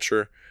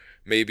culture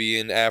maybe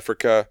in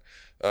Africa.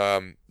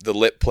 The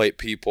lip plate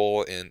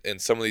people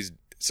and some of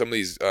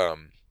these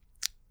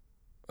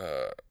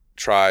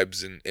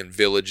tribes and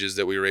villages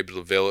that we were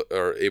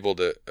able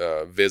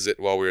to visit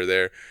while we were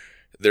there.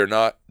 They're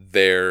not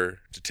there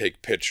to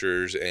take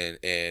pictures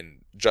and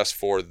just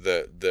for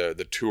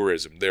the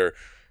tourism. They're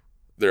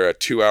a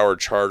 2-hour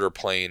charter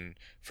plane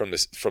from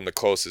the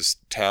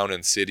closest town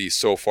and city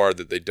so far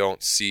that they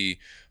don't see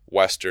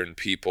Western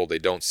people. They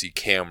don't see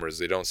cameras.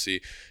 They don't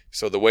see.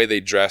 So the way they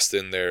dressed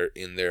in their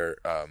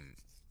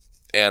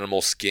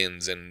animal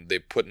skins, and they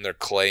put in their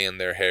clay in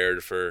their hair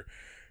for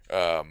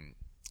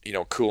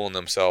cooling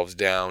themselves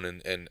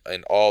down,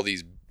 and all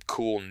these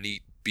cool,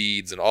 neat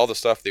beads and all the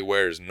stuff they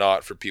wear is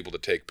not for people to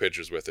take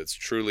pictures with. It's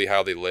truly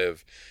how they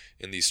live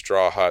in these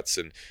straw huts,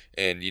 and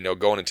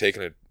going and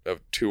taking a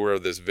tour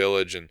of this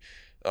village and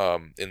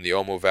in the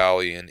Omo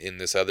Valley and in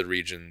this other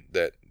region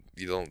that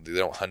they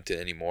don't hunt it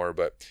anymore,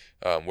 but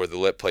where the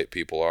lip plate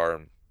people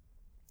are.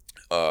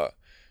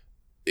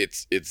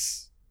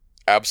 It's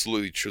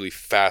absolutely truly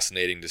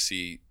fascinating to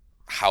see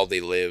how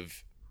they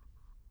live.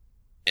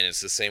 And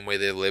it's the same way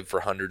they live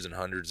for hundreds and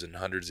hundreds and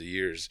hundreds of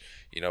years.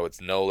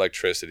 It's no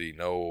electricity,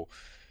 no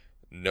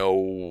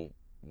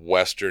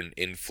Western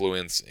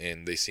influence,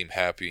 and they seem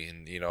happy.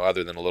 And,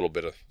 other than a little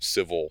bit of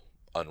civil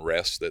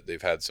unrest that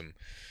they've had some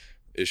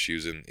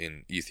issues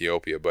in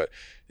Ethiopia. But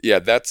yeah,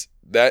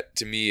 that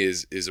to me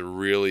is a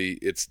really,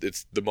 it's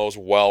the most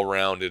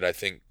well-rounded, I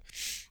think,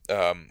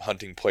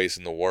 hunting place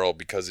in the world,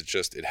 because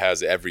it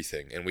has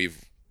everything. And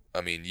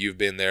you've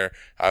been there,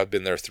 I've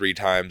been there 3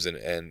 times,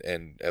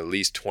 and at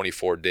least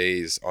 24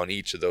 days on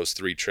each of those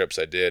 3 trips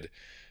I did.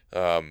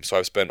 So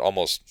I spent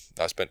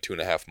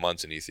 2.5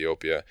 months in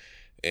Ethiopia,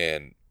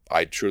 and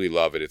I truly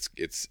love it.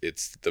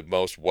 It's the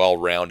most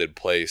well-rounded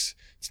place.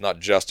 It's not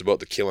just about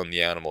the killing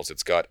the animals.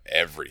 It's got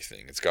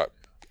everything. It's got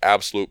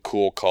absolute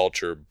cool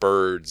culture,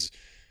 birds,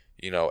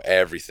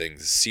 everything,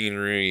 the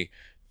scenery,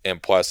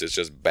 and plus it's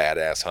just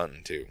badass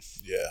hunting too.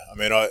 Yeah, I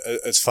mean,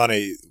 it's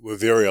funny. We're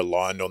very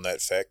aligned on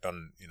that fact.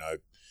 On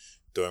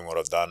doing what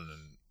I've done,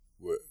 and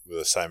we're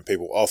the same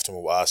people. Often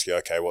we'll ask you,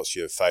 okay, what's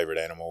your favourite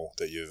animal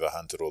that you've ever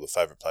hunted, or the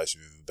favourite place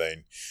you've ever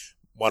been?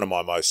 One of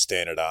my most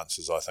standard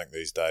answers, I think,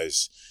 these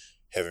days,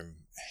 having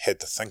had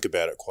to think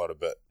about it quite a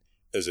bit,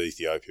 is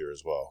Ethiopia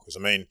as well. Because, I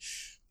mean,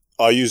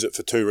 I use it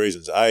for two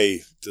reasons.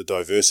 A, the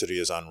diversity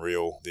is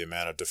unreal, the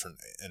amount of different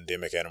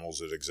endemic animals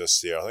that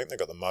exist there. I think they've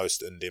got the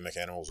most endemic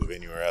animals of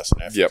anywhere else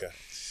in Africa.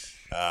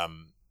 Yep.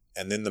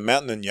 And then the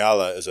mountain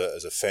Inyala is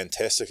a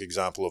fantastic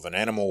example of an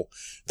animal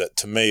that,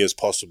 to me, is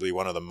possibly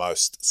one of the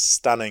most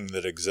stunning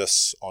that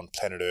exists on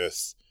planet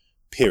Earth,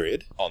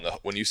 period.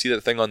 When you see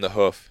that thing on the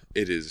hoof,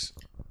 it is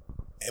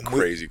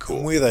crazy cool.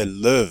 And where they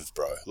live,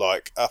 bro,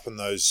 like up in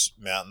those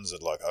mountains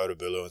at like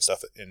Otabulu and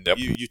stuff, and yep.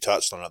 you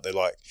touched on it, they're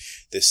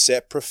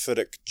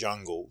saprophytic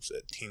jungles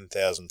at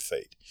 10,000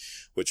 feet,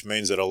 which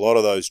means that a lot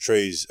of those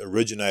trees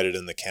originated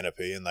in the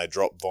canopy and they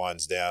drop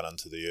vines down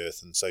into the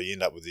earth, and so you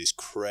end up with these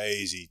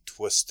crazy,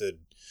 twisted,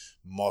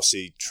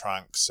 mossy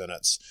trunks, and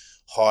it's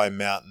high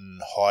mountain,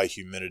 high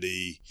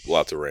humidity.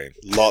 Lots of rain.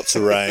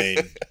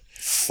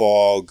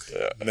 Fog,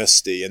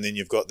 misty, and then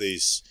you've got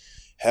these...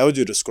 How would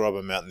you describe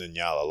a mountain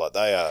Inyala? Like,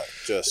 they are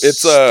just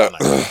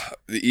stunning.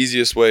 The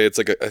easiest way, it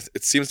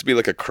seems to be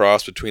like a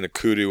cross between a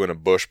kudu and a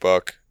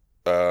bushbuck.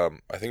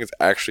 I think it's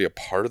actually a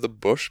part of the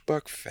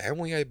bushbuck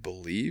family, I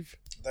believe.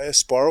 Are they a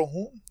spiral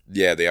horn?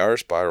 Yeah, they are a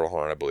spiral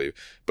horn, I believe.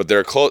 But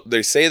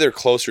they say they're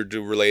closer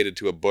related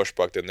to a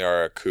bushbuck than they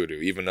are a kudu,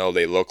 even though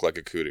they look like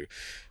a kudu.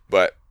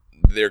 But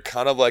they're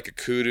kind of like a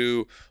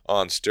kudu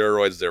on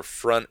steroids. Their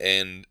front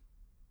end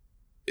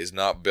is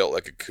not built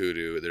like a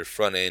kudu. Their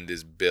front end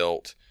is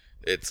built...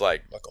 It's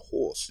like a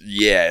horse.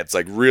 Yeah, it's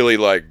like really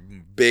like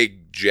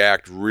big,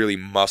 jacked, really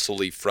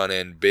muscly front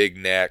end, big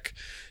neck,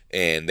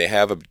 and they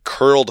have a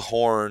curled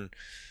horn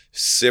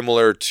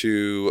similar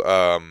to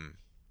a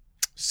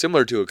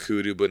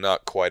kudu, but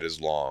not quite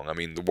as long. I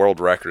mean, the world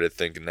record, I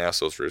think, in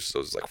Nassos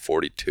Russos is like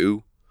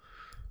 42.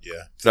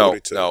 Yeah,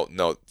 42.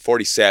 No,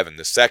 47.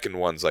 The second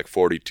one's like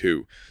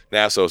 42.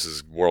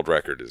 Nassos' world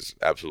record is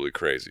absolutely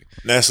crazy.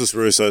 Nassos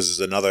Russos is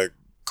another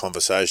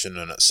conversation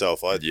in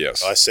itself. I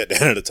sat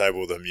down at a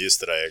table with him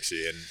yesterday,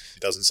 actually, and he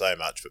doesn't say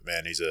much, but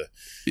man, he's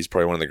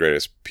probably one of the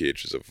greatest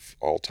PHs of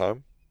all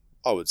time.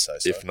 I would say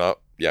so. If not,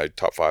 yeah,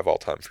 top 5 all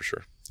time for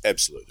sure.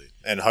 Absolutely.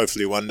 And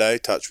hopefully one day,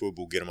 touch wood,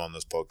 we'll get him on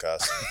this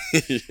podcast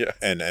yeah.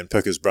 and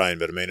pick his brain.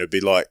 But I mean, it'd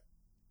be like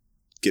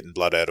getting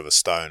blood out of a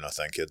stone, I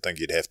think. I'd think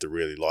you'd have to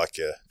really like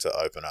you to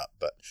open up.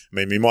 But I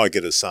mean, we might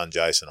get his son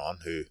Jason on,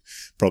 who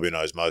probably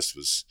knows most of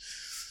his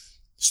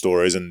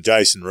stories. And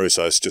Jason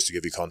Russos, just to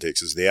give you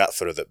context, is the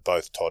outfitter that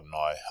both Todd and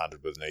I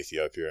hunted with in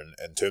Ethiopia. And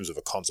in terms of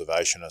a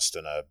conservationist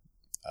and a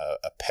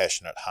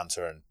passionate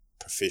hunter and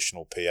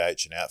professional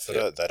PH and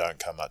outfitter, they don't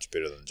come much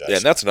better than Jason. Yeah,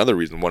 and that's another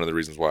reason, one of the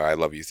reasons why I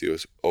love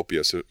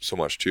Ethiopia so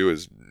much too,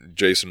 is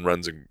Jason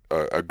runs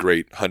a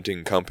great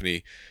hunting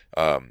company.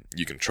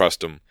 You can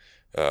trust him.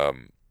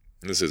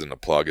 This isn't a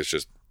plug, it's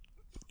just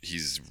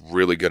he's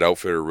really good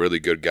outfitter, really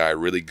good guy,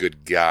 really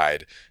good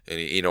guide. And,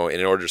 in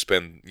order to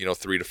spend,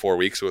 3 to 4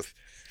 weeks with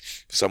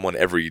someone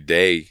every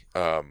day,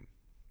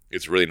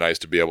 it's really nice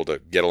to be able to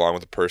get along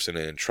with the person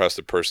and trust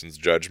the person's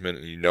judgment,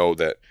 and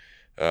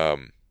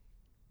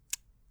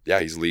that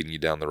he's leading you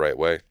down the right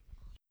way.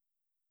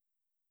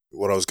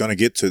 What I was going to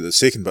get to, the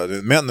second part,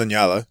 the mountain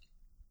Inyala,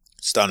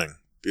 stunning,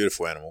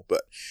 beautiful animal,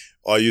 but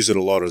I use it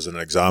a lot as an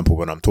example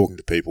when I'm talking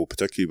to people,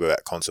 particularly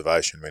about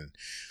conservation, when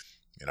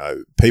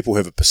people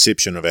have a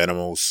perception of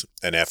animals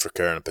in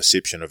Africa and a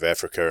perception of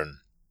Africa and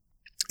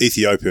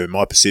Ethiopia.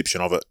 My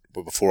perception of it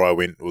before I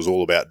went was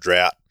all about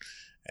drought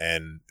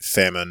and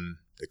famine,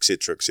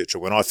 etc., etc.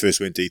 When I first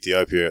went to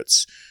Ethiopia,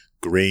 it's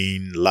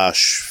green,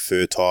 lush,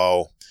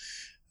 fertile.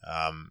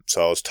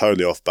 So I was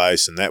totally off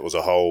base, and that was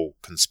a whole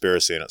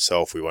conspiracy in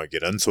itself. We won't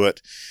get into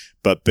it.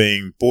 But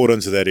being brought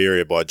into that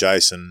area by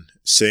Jason,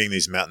 seeing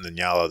these mountain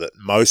Inyala that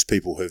most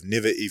people have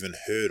never even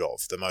heard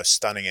of, the most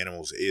stunning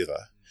animals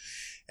ever,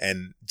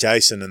 and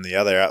Jason and the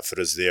other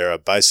outfitters there are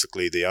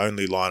basically the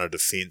only line of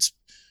defense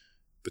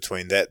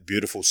between that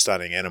beautiful,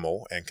 stunning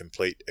animal and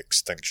complete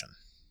extinction.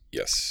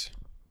 Yes.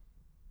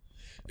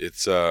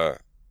 It's that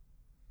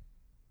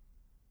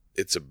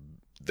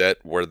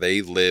where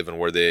they live and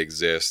where they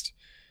exist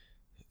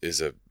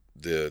is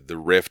the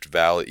Rift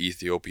Valley,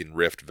 Ethiopian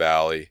Rift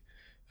Valley,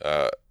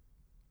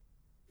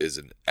 is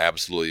an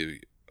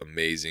absolutely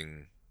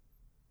amazing,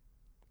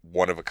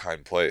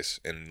 one-of-a-kind place.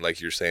 And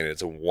like you're saying,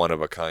 it's a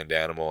one-of-a-kind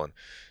animal.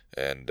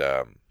 And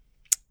it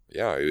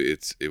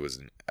was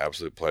an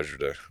absolute pleasure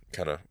to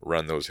kind of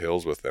run those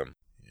hills with them.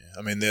 Yeah,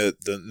 I mean, the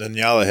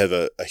Inyala have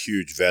a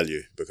huge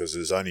value because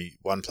there's only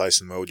one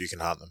place in the world you can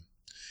hunt them.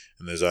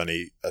 And there's one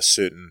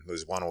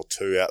or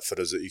two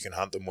outfitters that you can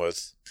hunt them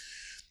with.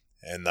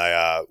 And they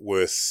are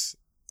worth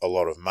a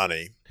lot of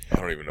money. I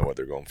don't even know what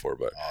they're going for,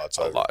 but it's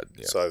a over, lot.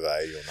 Yeah. It's over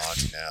 80 or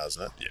 90 now,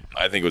 isn't it? Yeah.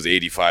 I think it was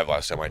 85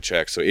 last time I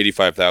checked. So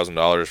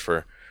 $85,000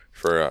 for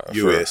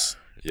US.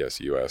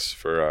 US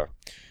for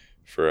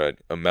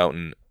a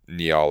mountain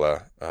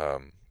Nyala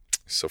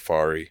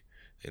safari,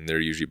 and they're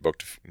usually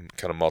booked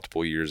kind of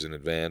multiple years in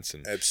advance.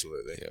 And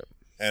absolutely, yeah.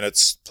 And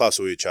it's plus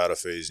all your charter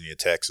fees and your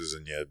taxes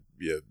and your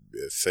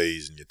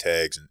fees and your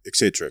tags and et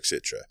cetera, et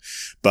cetera.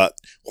 But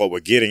what we're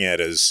getting at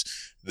is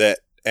that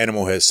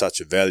animal has such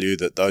a value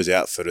that those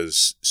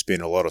outfitters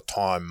spend a lot of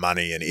time,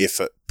 money and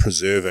effort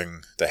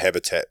preserving the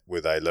habitat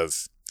where they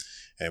live.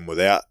 And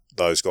without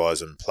those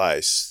guys in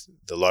place,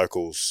 the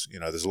locals,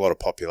 there's a lot of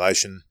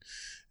population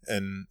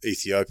in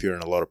Ethiopia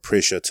and a lot of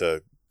pressure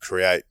to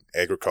create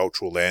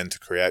agricultural land to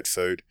create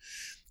food.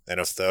 And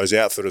if those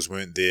outfitters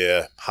weren't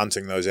there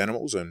hunting those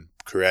animals and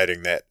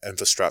creating that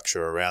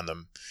infrastructure around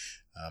them,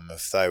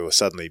 if they were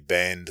suddenly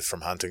banned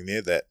from hunting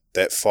there,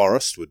 that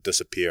forest would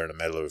disappear in a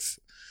matter of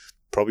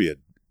probably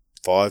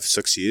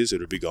 5-6 years. It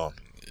would be gone.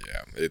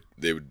 Yeah,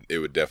 it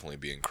would definitely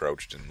be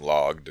encroached and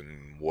logged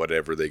and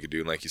whatever they could do.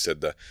 And like you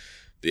said,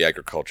 the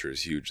agriculture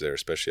is huge there,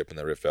 especially up in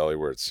the Rift Valley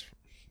where it's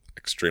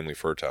extremely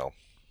fertile.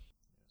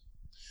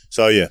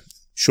 So yeah,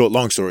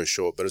 long story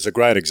short, but it's a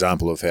great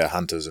example of how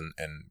hunters and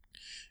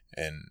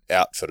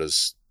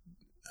outfitters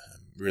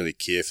really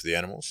care for the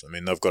animals. I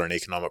mean, they've got an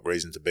economic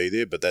reason to be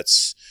there, but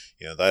that's,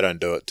 they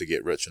don't do it to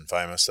get rich and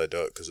famous. They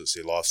do it because it's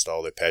their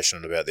lifestyle. They're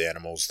passionate about the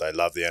animals. They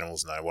love the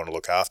animals and they want to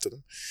look after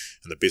them.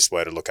 And the best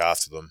way to look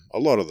after them a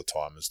lot of the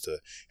time is to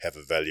have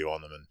a value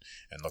on them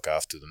and look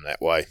after them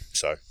that way.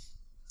 So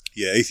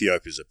yeah,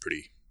 Ethiopia is a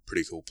pretty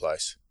cool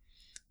place.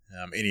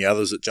 Any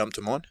others that jump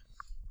to mind?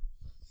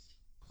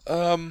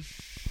 Let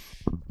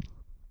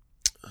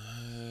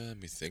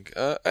me think.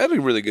 I had a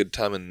really good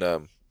time in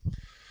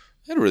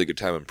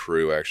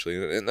Peru,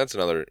 actually, and that's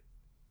another.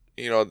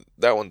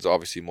 That one's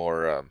obviously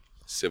more a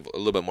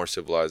little bit more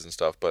civilized and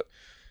stuff, but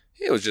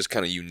it was just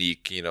kind of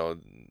unique.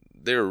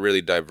 They were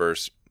really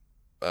diverse.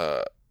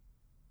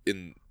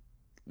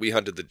 We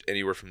hunted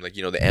anywhere from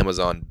the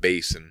Amazon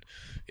basin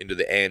into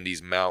the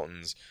Andes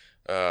mountains.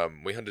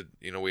 We hunted.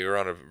 We were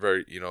on a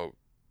very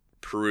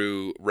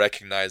Peru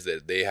recognized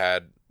that they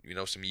had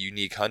some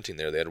unique hunting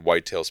there. They had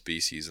whitetail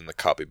species and the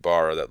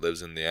capybara that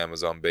lives in the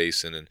Amazon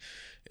basin,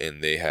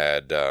 and they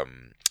had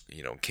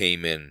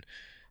caiman,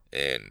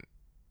 and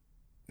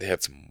they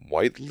had some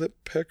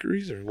white-lipped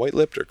peccaries or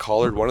white-lipped or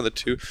collared, one of the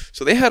two.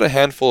 So they had a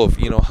handful of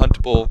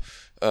huntable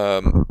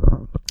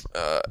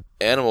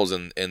animals,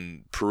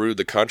 and Peru,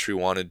 the country,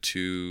 wanted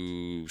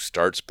to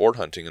start sport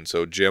hunting, and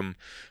so Jim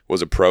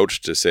was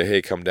approached to say,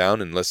 hey, come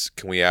down and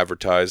can we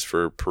advertise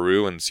for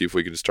Peru and see if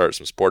we could start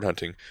some sport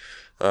hunting.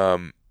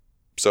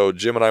 So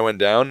Jim and I went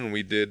down and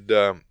we did.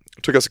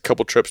 It took us a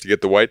couple trips to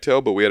get the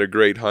whitetail, but we had a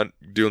great hunt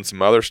doing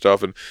some other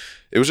stuff, and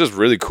it was just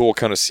really cool,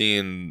 kind of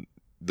seeing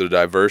the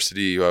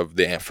diversity of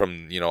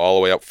from all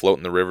the way up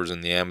floating the rivers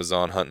in the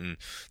Amazon, hunting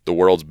the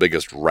world's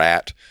biggest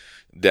rat,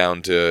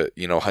 down to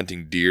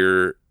hunting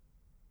deer,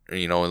 a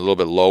little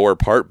bit lower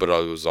part, but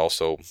it was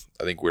also,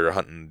 I think we were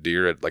hunting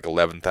deer at like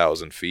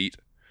 11,000 feet,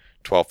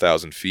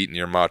 12,000 feet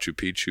near Machu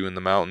Picchu in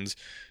the mountains,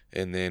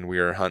 and then we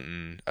were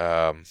hunting.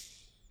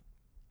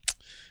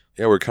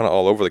 We're kind of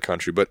all over the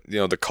country, but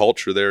the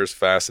culture there is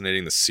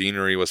fascinating. The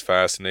scenery was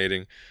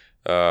fascinating.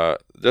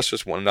 That's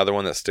just another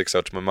one that sticks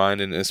out to my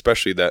mind, and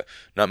especially that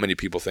not many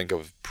people think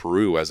of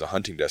Peru as a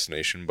hunting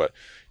destination, but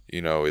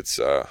it was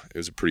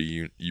a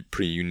pretty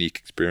unique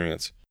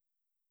experience.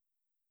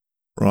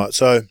 Right,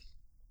 so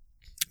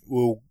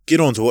we'll get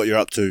on to what you're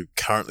up to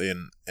currently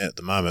and at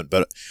the moment,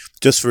 but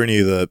just for any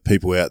of the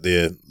people out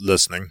there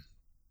listening,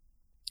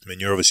 I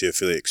mean, you're obviously a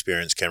fairly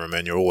experienced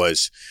cameraman. You're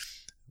always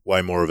way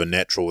more of a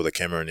natural with a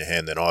camera in your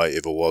hand than I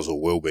ever was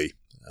or will be.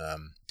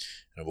 And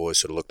I've always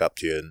sort of looked up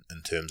to you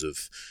in terms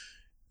of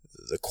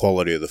the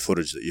quality of the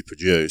footage that you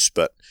produce.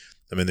 But,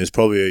 I mean, there's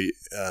probably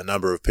a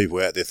number of people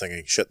out there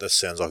thinking, shit, this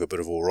sounds like a bit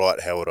of all right.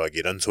 How would I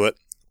get into it?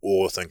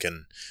 Or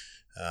thinking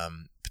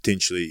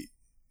potentially,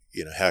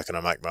 how can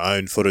I make my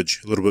own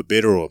footage a little bit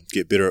better or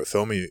get better at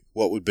filming?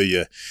 What would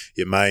be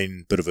your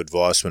main bit of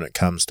advice when it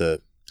comes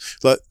to...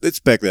 let's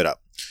back that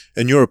up.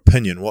 In your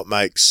opinion, what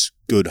makes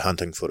good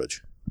hunting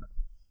footage?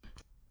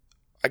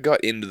 I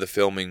got into the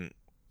filming,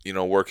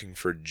 working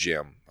for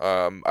Jim.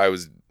 I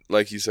was,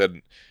 like you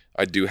said,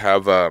 I do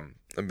have,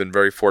 I've been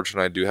very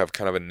fortunate. I do have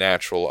kind of a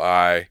natural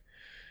eye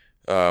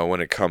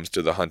when it comes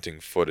to the hunting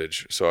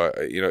footage. So,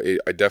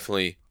 I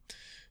definitely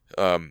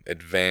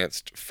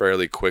advanced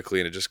fairly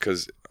fairly, and just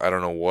because I don't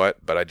know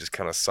what, but I just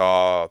kind of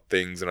saw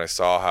things and I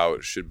saw how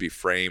it should be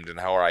framed and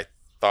how I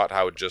thought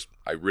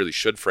I really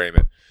should frame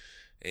it.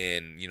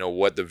 And,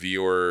 what the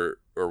viewer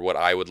or what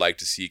I would like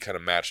to see kind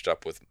of matched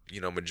up with,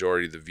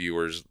 majority of the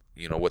viewers,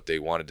 what they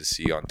wanted to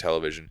see on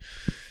television.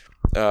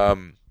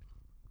 So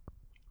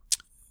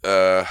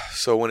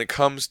when it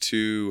comes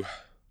to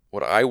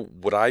what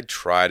I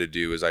try to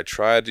do is I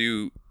try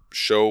to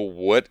show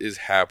what is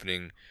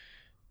happening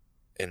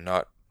and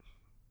not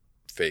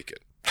fake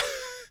it.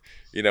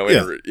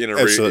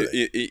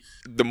 Absolutely.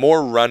 The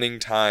more running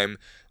time,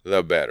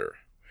 the better.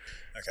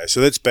 Okay,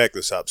 so let's back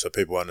this up so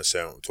people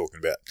understand what we're talking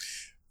about.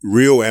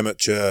 Real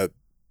amateur,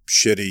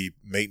 shitty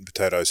meat and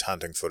potatoes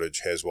hunting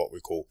footage has what we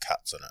call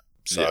cuts in it.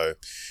 So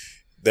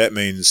that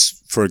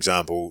means, for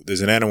example,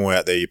 there's an animal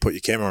out there, you put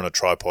your camera on a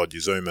tripod, you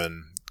zoom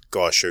in,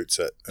 guy shoots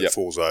it, it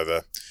falls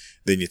over,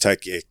 then you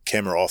take your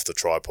camera off the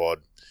tripod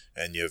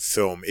and you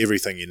film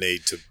everything you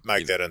need to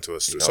make that into a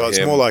story. So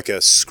it's more like a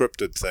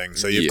scripted thing.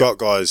 So you've got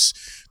guys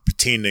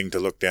pretending to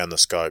look down the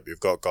scope, you've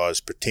got guys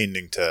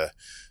pretending to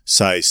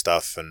say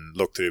stuff and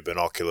look through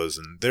binoculars,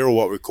 and they're all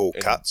what we call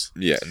cuts.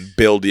 Yeah, and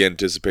build the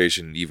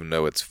anticipation even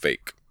though it's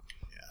fake.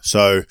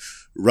 So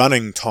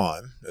running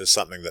time is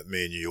something that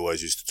me and you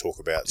always used to talk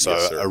about. So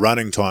a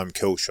running time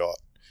kill shot,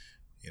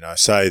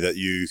 say that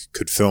you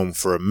could film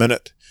for a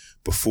minute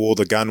before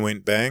the gun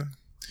went bang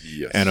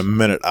and a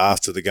minute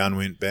after the gun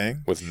went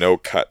bang. With no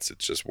cuts,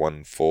 it's just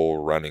one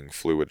full running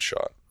fluid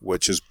shot.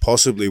 Which is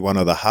possibly one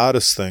of the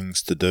hardest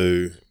things to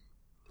do.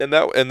 And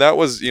that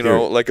was,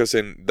 like I was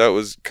saying, that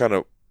was kind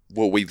of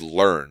what we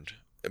learned.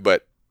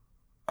 But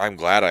I'm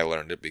glad I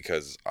learned it,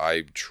 because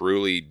I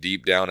truly,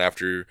 deep down,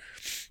 after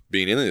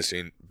being in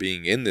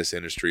this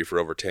industry for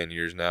over 10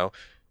 years now,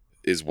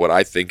 is what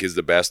I think is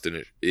the best,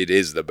 and it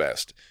is the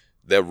best.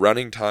 That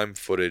running time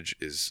footage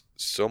is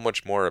so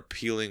much more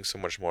appealing, so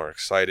much more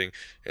exciting,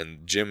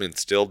 and Jim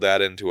instilled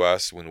that into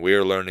us when we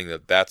were learning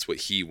that that's what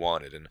he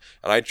wanted, and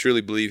I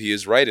truly believe he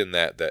is right in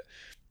that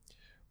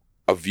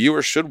a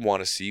viewer should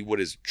want to see what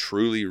is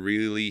truly,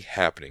 really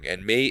happening,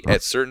 and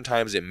at certain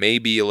times it may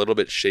be a little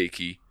bit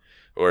shaky,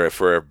 or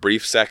for a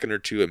brief second or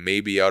two it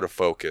may be out of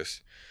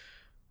focus,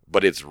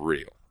 but it's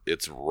real.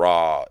 It's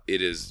raw.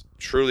 It is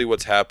truly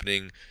what's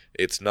happening.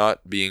 It's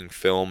not being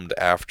filmed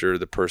after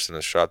the person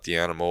has shot the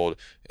animal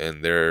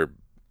and they're,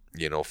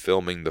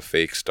 filming the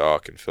fake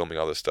stock and filming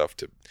all this stuff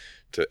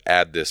to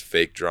add this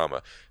fake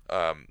drama.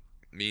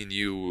 Me and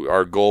you,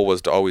 our goal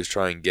was to always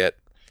try and get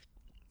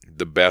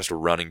the best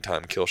running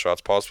time kill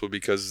shots possible,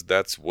 because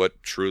that's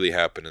what truly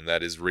happened and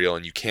that is real.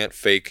 And you can't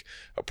fake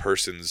a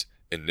person's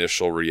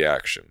initial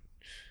reaction.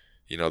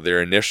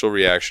 Their initial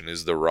reaction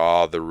is the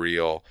raw, the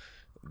real,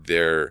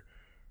 their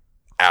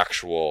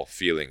actual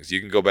feelings. You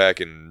can go back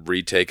and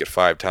retake it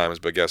 5 times,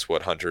 but guess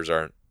what? Hunters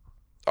aren't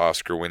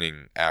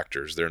Oscar-winning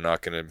actors. They're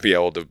not going to be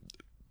able to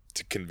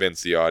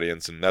convince the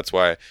audience, and that's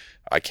why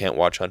I can't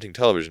watch hunting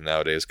television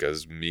nowadays,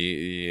 because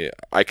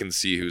I can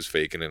see who's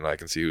faking it and I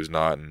can see who's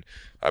not, and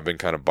I've been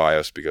kind of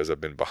biased because I've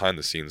been behind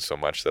the scenes so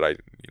much that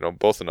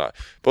both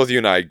of you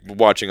and I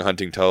watching a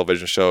hunting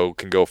television show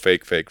can go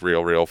fake,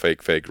 real,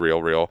 fake,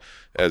 real,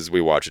 as we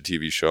watch a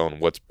TV show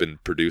and what's been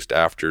produced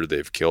after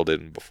they've killed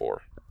it and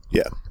before.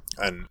 Yeah.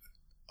 And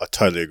I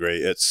totally agree.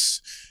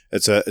 It's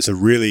a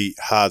really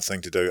hard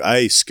thing to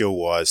do. Skill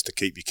wise, to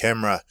keep your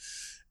camera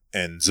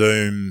and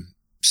zoom,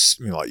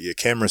 like your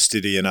camera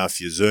steady enough,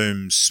 your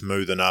zoom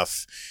smooth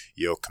enough,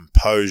 your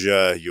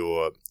composure,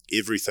 your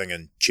everything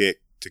in check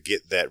to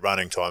get that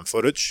running time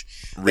footage.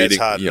 That's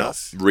hard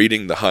enough.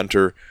 Reading the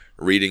hunter,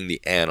 reading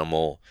the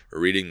animal,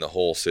 reading the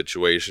whole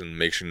situation,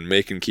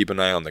 keep an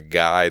eye on the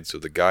guide so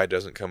the guide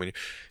doesn't come in.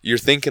 You're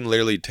thinking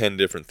literally 10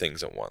 different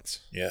things at once.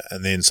 Yeah,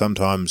 and then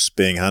sometimes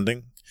being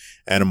hunting,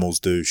 animals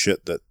do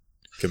shit that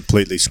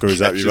completely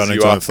screws up your running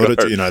time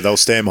footage. They'll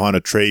stand behind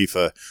a tree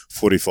for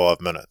 45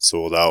 minutes,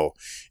 or they'll,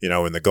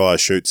 when the guy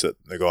shoots it,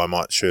 the guy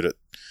might shoot it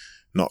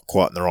not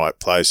quite in the right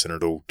place and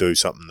it'll do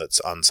something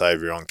that's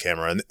unsavory on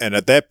camera. And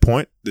at that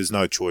point, there's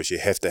no choice. You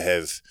have to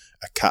have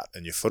a cut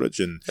in your footage,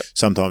 and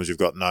sometimes you've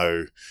got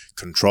no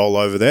control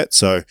over that.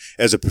 So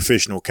as a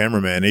professional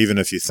cameraman, even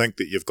if you think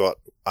that you've got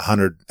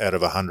 100 out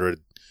of 100,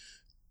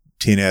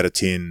 10 out of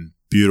 10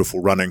 beautiful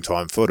running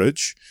time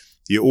footage,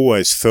 you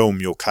always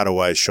film your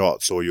cutaway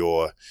shots or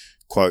your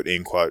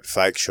quote-unquote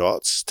fake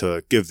shots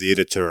to give the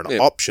editor an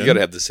option. You got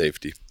to have the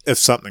safety. If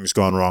something's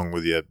gone wrong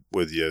with your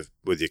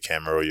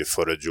camera or your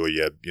footage, or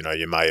you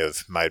may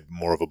have made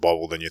more of a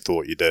bobble than you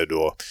thought you did,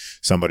 or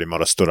somebody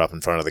might have stood up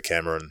in front of the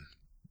camera and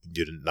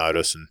you didn't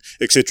notice, and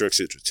et cetera, et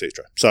cetera, et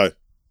cetera. So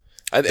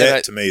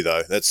to me,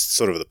 though, that's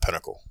sort of the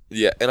pinnacle.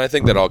 Yeah, and I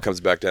think that all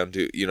comes back down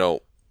to,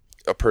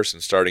 a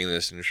person starting in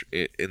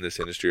this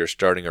industry or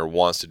starting or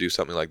wants to do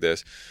something like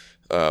this.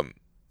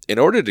 In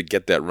order to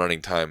get that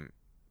running time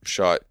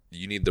shot,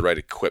 you need the right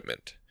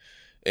equipment.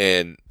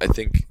 And I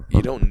think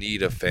you don't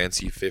need a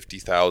fancy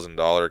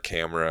 $50,000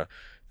 camera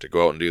to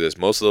go out and do this.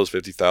 Most of those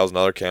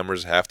 $50,000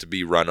 cameras have to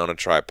be run on a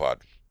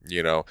tripod,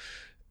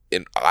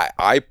 And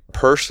I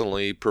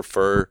personally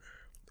prefer,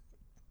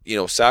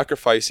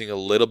 sacrificing a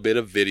little bit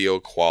of video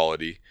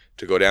quality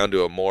to go down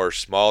to a more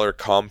smaller,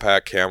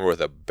 compact camera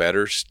with a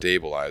better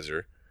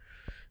stabilizer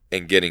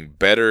and getting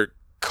better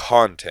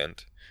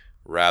content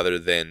rather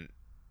than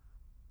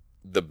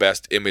the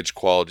best image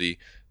quality,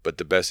 but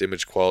the best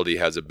image quality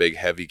has a big,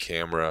 heavy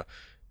camera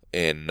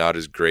and not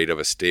as great of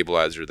a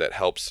stabilizer that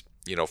helps,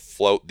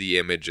 float the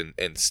image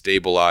and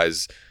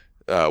stabilize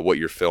what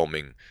you're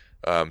filming.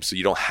 So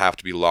you don't have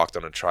to be locked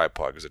on a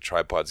tripod, because a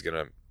tripod's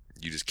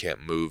you just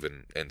can't move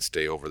and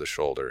stay over the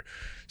shoulder.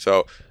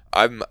 So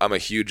I'm a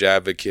huge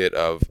advocate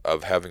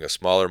of having a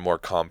smaller, more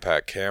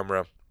compact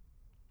camera.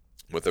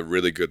 with a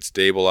really good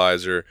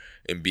stabilizer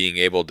and being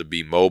able to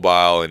be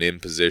mobile and in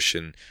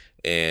position.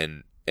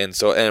 And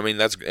I mean,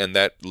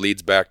 that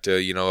leads back to,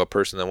 a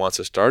person that wants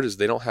to start is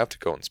they don't have to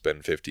go and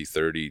spend 50,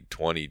 30,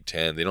 20,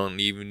 10. They don't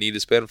even need to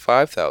spend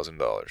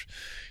 $5,000.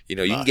 You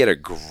can get a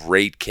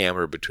great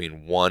camera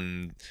between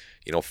one,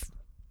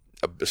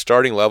 a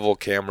starting level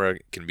camera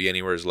can be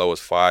anywhere as low as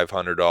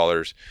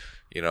 $500,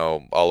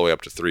 all the way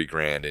up to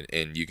 $3,000.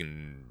 And you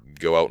can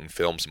go out and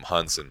film some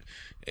hunts and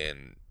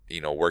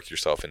work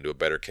yourself into a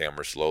better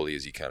camera slowly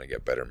as you kind of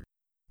get better.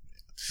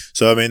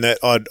 So I mean, that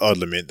I'd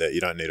lament that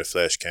you don't need a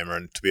flash camera,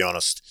 and to be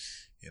honest,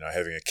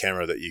 having a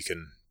camera that you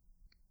can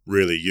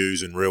really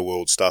use in real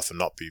world stuff and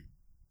not be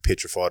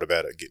petrified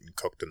about it getting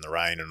cooked in the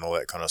rain and all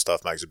that kind of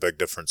stuff makes a big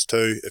difference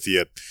too. If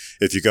you're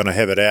going to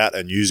have it out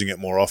and using it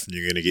more often,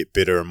 you're going to get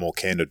better and more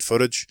candid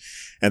footage.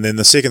 And then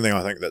the second thing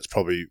I think that's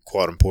probably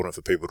quite important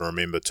for people to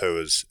remember too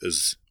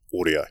is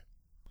audio.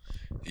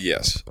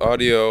 Yes,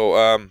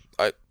 audio.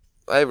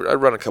 I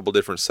run a couple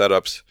different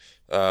setups.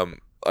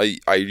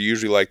 I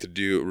usually like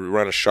to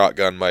run a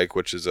shotgun mic,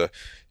 which is a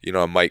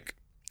mic,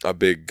 a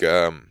big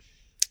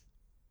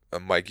a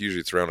mic.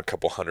 Usually it's around a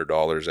couple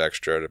 $100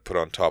 extra to put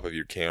on top of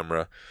your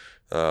camera,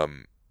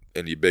 and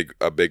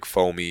a big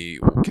foamy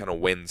kind of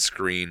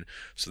windscreen.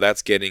 So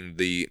that's getting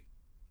the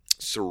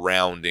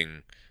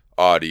surrounding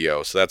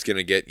audio. So that's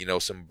gonna get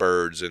some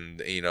birds and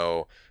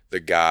the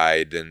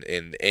guide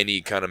and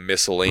any kind of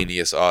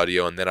miscellaneous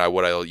audio. And then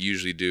what I'll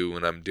usually do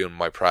when I'm doing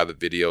my private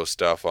video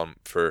stuff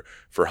for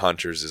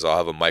hunters is I'll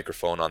have a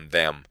microphone on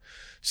them.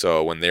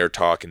 So when they're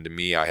talking to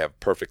me, I have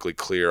perfectly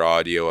clear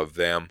audio of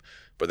them.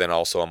 But then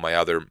also on my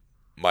other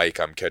mic,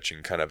 I'm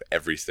catching kind of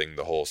everything,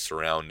 the whole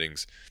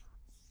surroundings.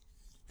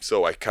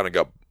 So I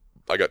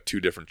got two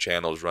different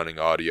channels running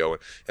audio,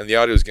 and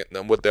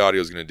what the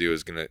audio is going to do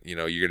is you're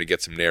going to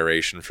get some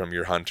narration from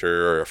your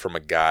hunter or from a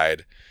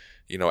guide.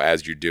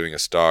 As you're doing a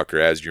stalk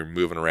or as you're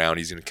moving around,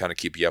 he's going to kind of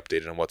keep you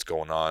updated on what's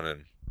going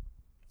on.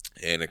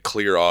 And a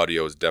clear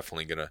audio is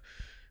definitely going to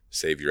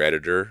save your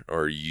editor,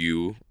 or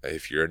you,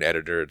 if you're an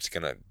editor, it's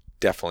going to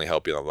definitely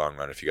help you in the long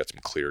run if you got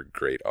some clear,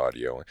 great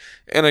audio.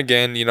 And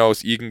again,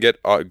 you can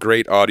get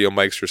great audio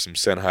mics for some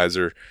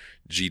Sennheiser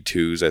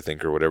G2s, I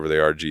think, or whatever they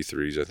are,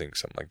 G3s, I think,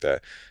 something like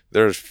that.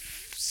 There's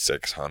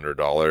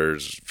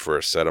 $600 for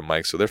a set of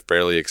mics, so they're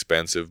fairly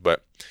expensive,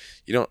 but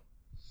you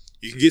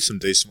can get some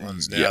decent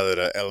ones now that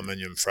are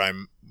aluminium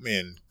frame. Me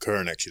and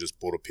Curran actually just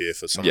bought a pair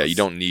for some. Yeah, you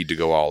don't need to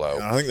go all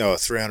out. I think they were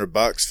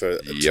 $300 for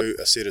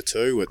a set of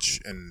two,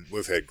 and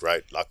we've had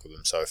great luck with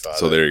them so far.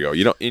 So there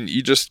you go.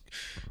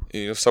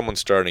 Someone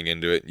starting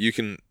into it, you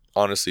can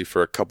honestly,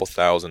 for a couple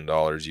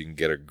 $1,000s, you can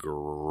get a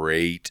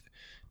great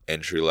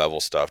entry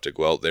level stuff to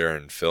go out there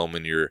and film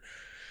in your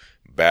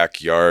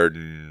backyard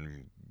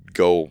and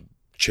go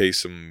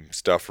chase some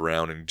stuff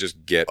around and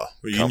just get. Well,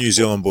 you New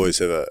Zealand boys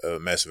have a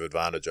massive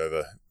advantage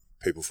over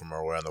people from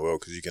around the world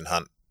because you can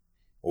hunt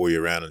all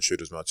year round and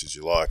shoot as much as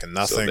you like, and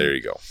nothing. So there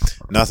you go.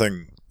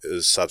 Nothing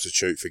is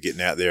substitute for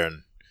getting out there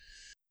and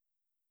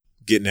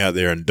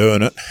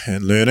doing it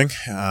and learning.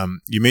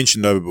 You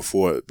mentioned over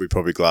before, we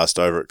probably glassed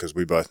over it because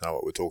we both know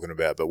what we're talking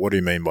about. But what do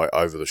you mean by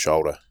over the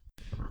shoulder?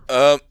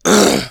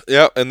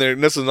 Yeah, and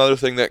this is another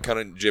thing that kind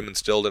of Jim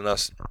instilled in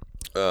us,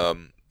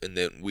 and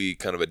then we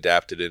kind of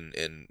adapted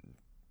and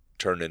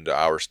turned into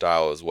our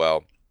style as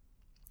well.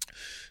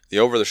 The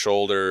over the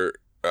shoulder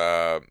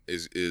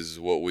is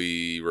what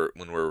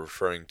when we're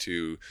referring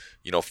to,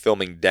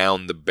 filming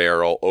down the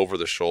barrel over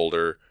the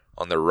shoulder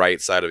on the right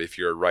side of. If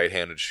you're a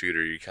right-handed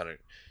shooter,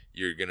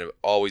 you're gonna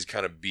always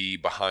kind of be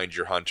behind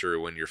your hunter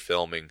when you're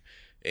filming.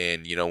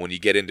 And when you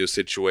get into a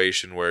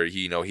situation where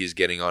he's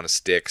getting on a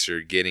sticks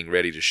or getting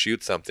ready to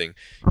shoot something,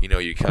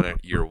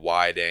 you're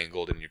wide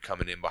angled and you're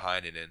coming in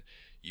behind it, and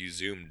you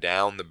zoom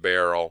down the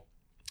barrel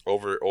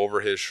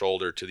over his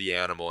shoulder to the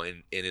animal,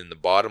 and in the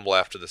bottom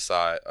left of the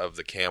side of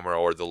the camera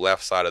or the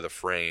left side of the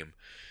frame,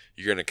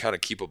 you're going to kind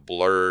of keep a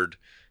blurred,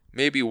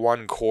 maybe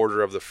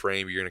 1/4 of the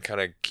frame, you're going to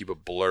kind of keep a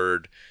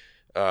blurred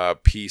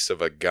piece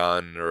of a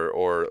gun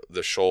or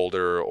the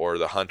shoulder or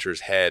the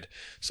hunter's head.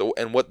 So,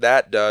 and what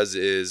that does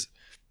is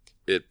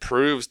it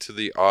proves to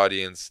the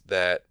audience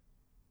that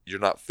you're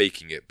not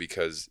faking it,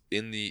 because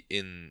in the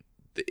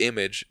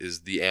image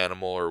is the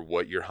animal or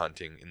what you're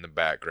hunting in the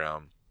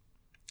background,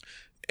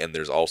 and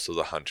there's also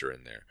the hunter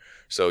in there.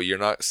 So you're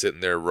not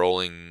sitting there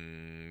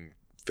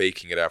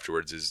faking it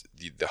afterwards. Is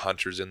the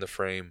hunter's in the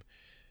frame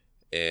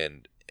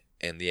and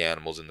the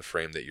animal's in the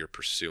frame that you're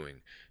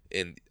pursuing.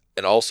 And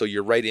also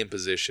you're right in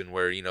position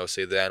where,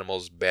 say the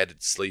animal's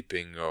bedded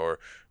sleeping or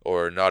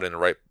not in the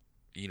right,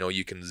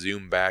 you can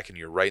zoom back and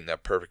you're right in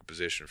that perfect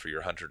position for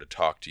your hunter to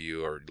talk to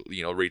you, or,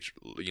 reach,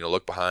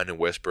 look behind and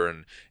whisper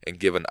and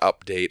give an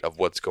update of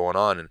what's going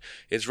on. And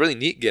it's really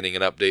neat getting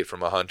an update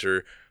from a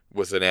hunter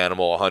with an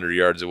animal 100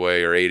 yards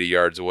away or 80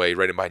 yards away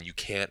right in behind. You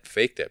can't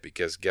fake that,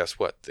 because guess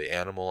what? The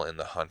animal and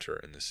the hunter are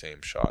in the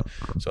same shot.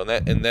 So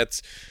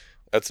that's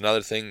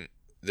another thing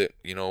that,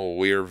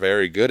 we're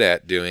very good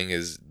at doing,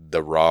 is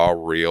the raw,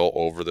 real,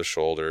 over the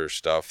shoulder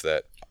stuff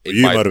that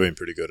You might have been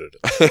pretty good at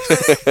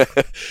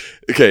it.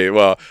 Okay,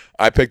 well,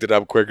 I picked it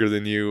up quicker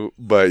than you,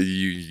 but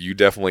you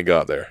definitely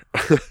got there.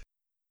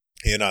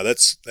 Yeah, no,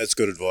 that's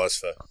good advice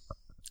for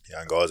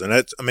young guys, and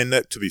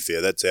that to be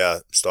fair, that's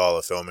our style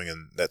of filming,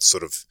 and that's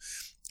sort of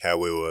how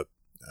we were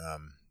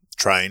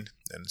trained.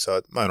 And so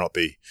it may not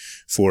be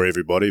for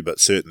everybody, but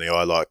certainly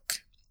I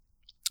like,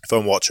 if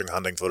I'm watching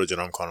hunting footage, and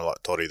I'm kind of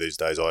like Toddy these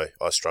days, I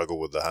struggle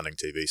with the hunting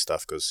TV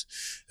stuff because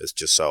it's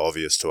just so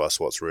obvious to us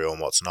what's real and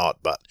what's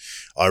not. But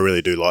I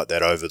really do like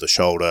that over the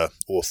shoulder,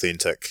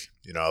 authentic,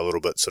 a little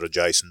bit sort of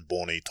Jason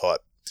Bourne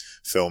type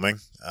filming.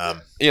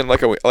 And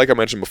like I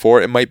mentioned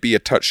before, it might be a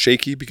touch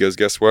shaky because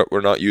guess what?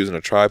 We're not using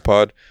a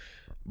tripod,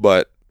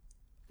 but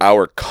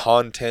our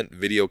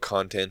video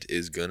content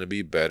is going to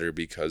be better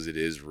because it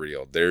is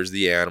real. There's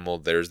the animal,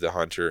 there's the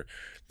hunter.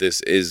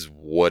 This is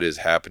what is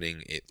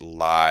happening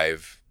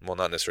live. Well,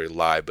 not necessarily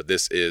live, but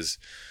this is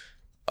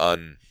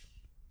unedited.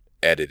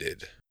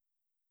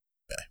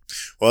 Okay.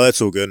 Well,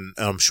 that's all good. And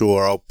I'm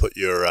sure I'll put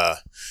your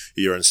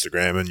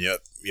Instagram and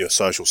your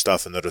social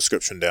stuff in the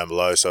description down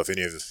below. So if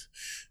any of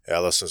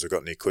our listeners have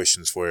got any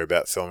questions for you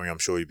about filming, I'm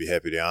sure you'd be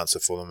happy to answer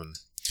for them. And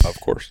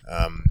of course.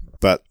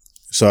 But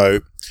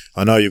so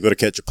I know you've got to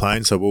catch a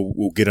plane, so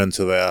we'll get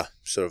into our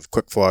sort of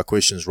quick fire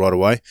questions right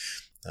away.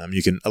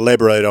 You can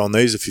elaborate on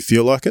these if you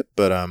feel like it,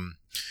 but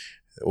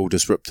we'll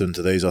just rip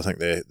into these. I think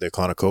they're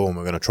kind of cool, and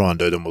we're going to try and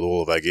do them with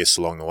all of our guests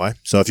along the way.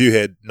 So if you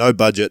had no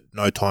budget,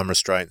 no time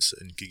restraints,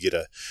 and could get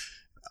a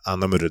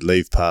unlimited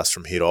leave pass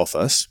from head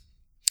office,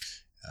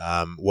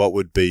 what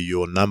would be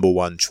your number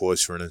one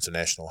choice for an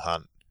international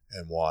hunt,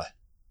 and why?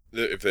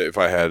 If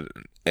I had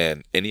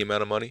any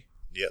amount of money?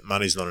 Yeah,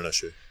 money's not an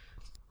issue.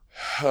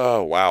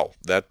 Oh, wow.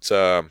 That's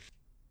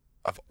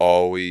I've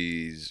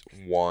always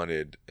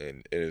wanted,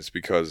 and it's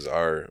because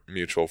our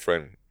mutual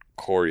friend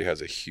Corey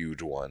has a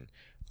huge one.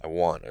 I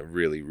want a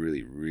really,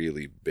 really,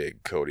 really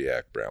big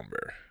Kodiak brown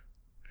bear.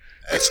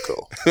 That's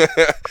cool.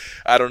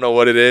 I don't know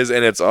what it is,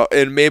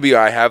 and maybe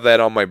I have that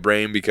on my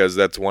brain because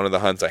that's one of the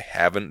hunts I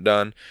haven't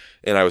done,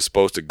 and I was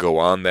supposed to go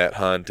on that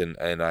hunt, and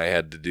I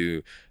had to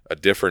do a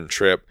different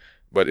trip,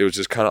 but it was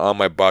just kind of on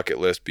my bucket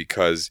list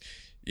because,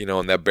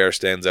 when that bear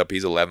stands up,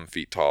 he's 11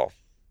 feet tall,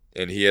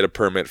 and he had a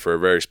permit for a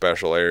very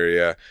special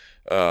area,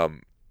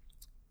 and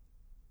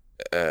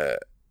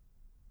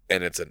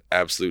it's an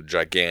absolute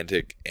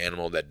gigantic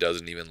animal that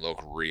doesn't even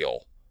look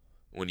real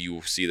when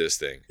you see this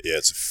thing. Yeah,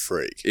 it's a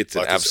freak. It's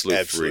an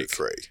absolute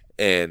freak.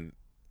 And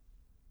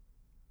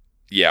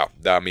yeah,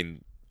 I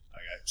mean,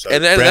 okay. So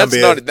and that's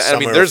not. I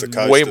mean, there's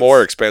way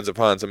more expensive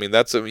hunts. I mean,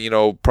 that's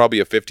probably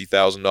a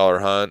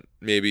 $50,000 hunt,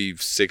 maybe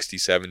 60,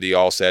 70,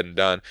 all said and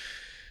done.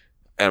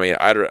 I mean,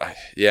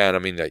 and I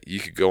mean, you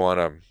could go on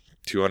a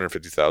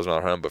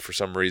 $250,000 hunt, but for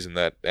some reason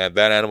that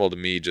animal to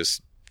me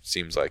just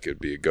seems like it'd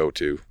be a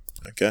go-to.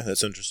 Okay,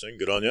 that's interesting.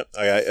 Good on you.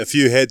 Okay,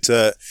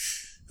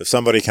 if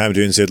somebody came to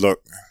you and said,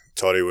 "Look,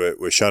 Toddy,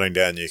 we're shutting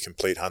down your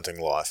complete hunting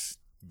life,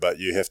 but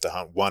you have to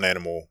hunt one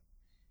animal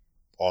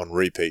on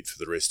repeat for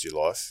the rest of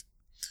your life.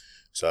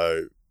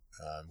 So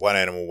one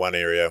animal, one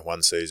area,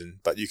 one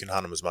season, but you can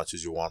hunt them as much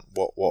as you want.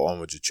 What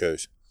one would you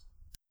choose?"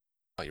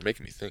 Oh, you're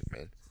making me think,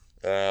 man.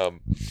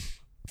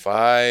 If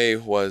I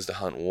was to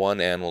hunt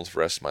one animal for the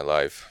rest of my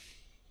life.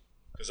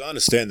 Because I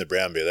understand the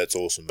brown bear, that's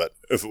awesome, but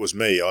if it was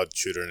me, I'd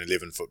shoot an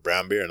 11-foot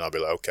brown bear and I'd be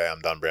like, okay,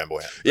 I'm done brown bear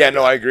hunting. Yeah,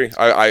 no, I agree.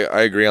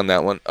 I agree on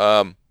that one.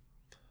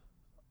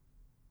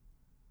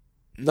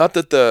 Not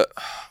that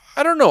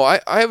I don't know.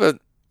 I have a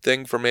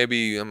thing for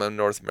maybe I'm a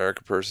North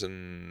America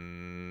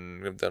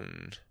person.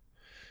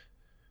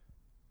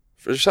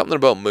 There's something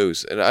about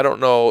moose, and I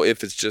don't know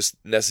if it's just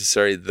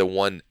necessarily the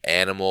one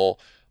animal.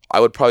 I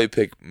would probably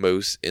pick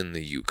moose in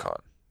the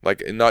Yukon.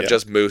 Like, not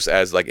just moose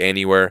as like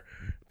anywhere,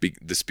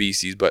 the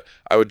species, but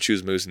I would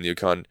choose moose in the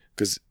Yukon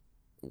because,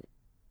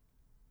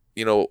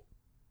 I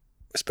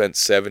spent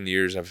 7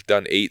 years. I've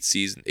done 8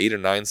 or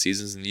 9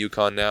 seasons in the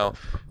Yukon now,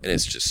 and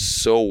it's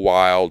just so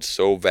wild,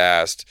 so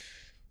vast,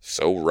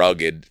 so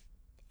rugged,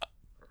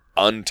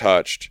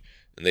 untouched,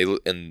 and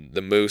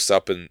the moose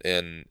up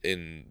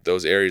in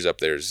those areas up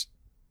there is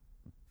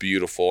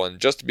beautiful. And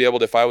just to be able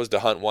to, if I was to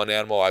hunt one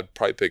animal, I'd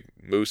probably pick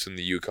moose in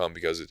the Yukon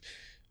because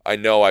I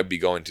know I'd be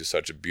going to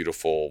such a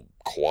beautiful,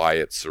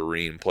 quiet,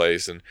 serene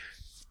place, and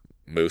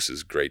moose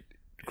is great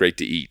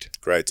to eat.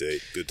 Great to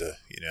eat. Good to,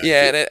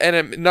 Yeah,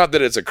 and not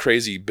that it's a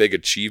crazy big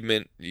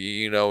achievement,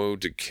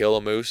 to kill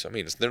a moose. I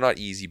mean, they're not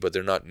easy, but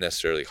they're not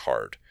necessarily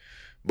hard.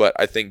 But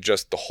I think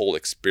just the whole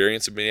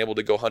experience of being able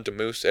to go hunt a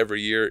moose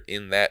every year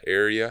in that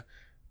area,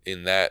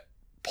 in that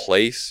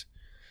place,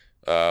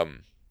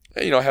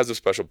 has a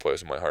special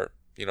place in my heart.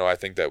 I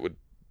think that would,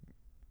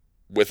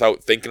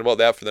 without thinking about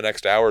that for the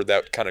next hour,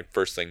 that kind of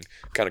first thing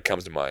kind of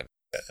comes to mind.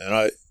 And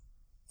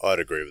I'd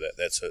agree with that.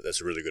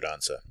 That's a really good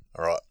answer.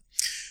 All right.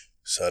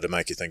 So to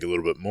make you think a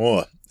little bit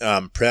more,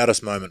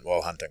 proudest moment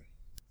while hunting?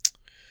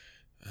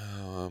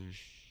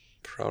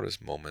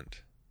 Proudest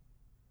moment.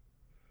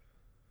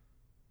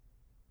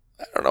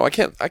 I don't know. I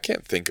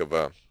can't think of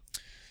a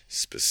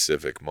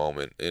specific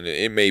moment, and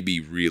it may be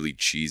really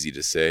cheesy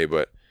to say,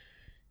 but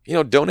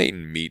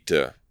donating meat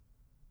to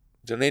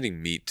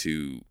donating meat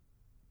to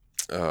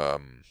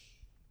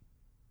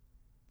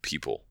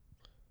people,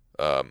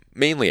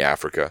 mainly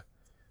Africa,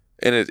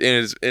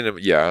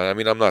 yeah. I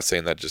mean, I'm not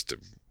saying that just to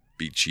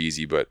be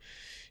cheesy, but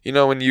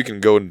when you can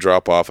go and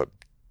drop off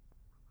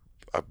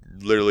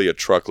literally a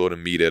truckload of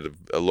meat at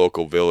a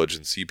local village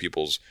and see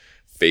people's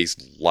face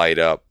light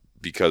up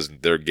because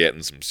they're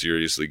getting some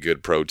seriously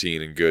good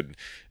protein and good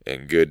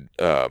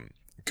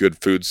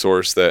food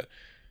source that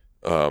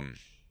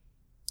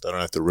they don't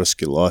have to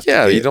risk your life.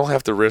 Yeah, you don't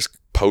have to risk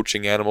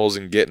poaching animals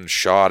and getting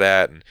shot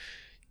at, and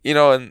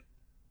and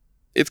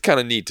it's kind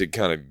of neat to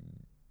kind of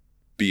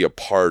be a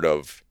part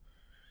of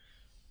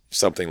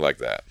something like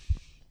that.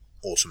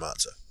 Awesome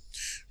answer.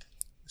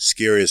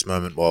 Scariest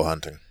moment while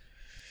hunting?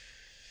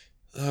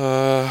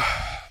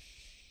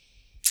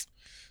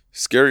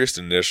 Scariest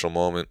initial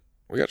moment.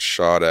 We got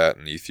shot at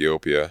in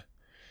Ethiopia.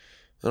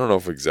 I don't know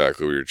if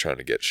exactly we were trying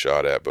to get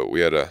shot at, but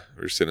we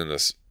were sitting in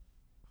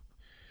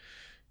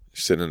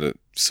a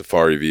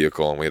safari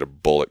vehicle, and we had a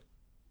bullet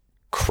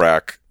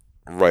crack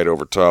right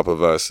over top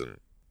of us, and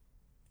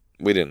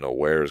we didn't know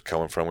where it was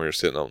coming from. We were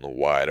sitting out in the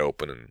wide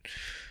open, and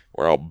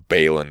we're all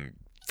bailing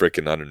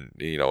freaking under,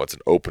 it's an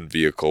open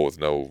vehicle with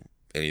no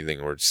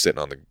anything. We're sitting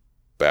on the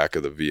back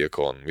of the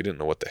vehicle, and we didn't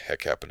know what the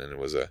heck happened. And it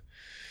was a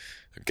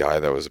guy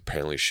that was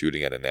apparently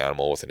shooting at an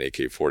animal with an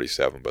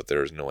AK-47, but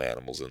there was no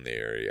animals in the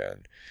area.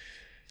 And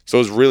so it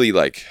was really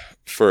like,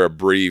 for a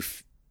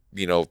brief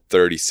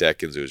 30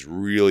 seconds, it was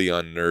really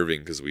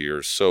unnerving because we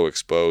were so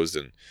exposed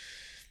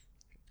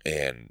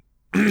and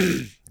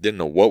didn't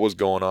know what was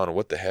going on and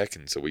what the heck.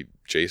 And so we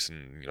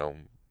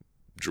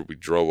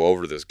drove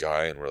over to this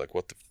guy, and we're like,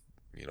 what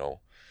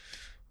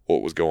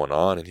was going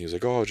on? And he was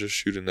like, oh, just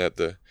shooting at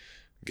the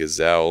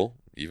gazelle,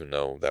 even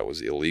though that was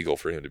illegal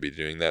for him to be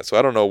doing that. So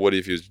I don't know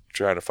if he was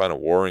trying to find a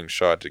warring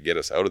shot to get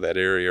us out of that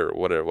area or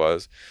what it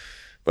was.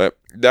 But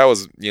that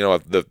was,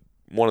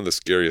 one of the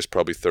scariest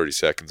probably 30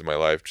 seconds of my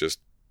life. Just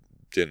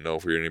didn't know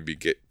if we were going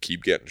to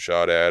keep getting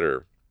shot at,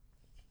 or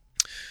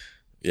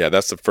yeah,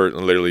 that's the first.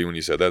 Literally, when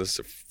you said that, that's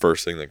the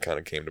first thing that kind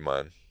of came to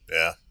mind.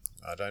 Yeah,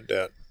 I don't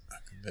doubt. I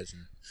can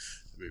imagine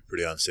it'd be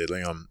pretty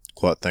unsettling. I'm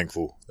quite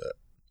thankful that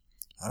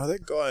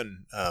that guy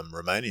in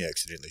Romania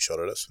accidentally shot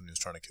at us when he was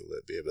trying to kill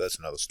that bear, but that's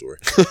another story.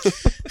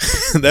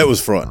 That was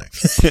frightening.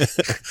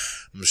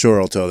 I'm sure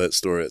I'll tell that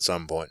story at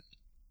some point.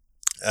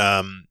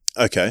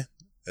 Okay,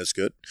 that's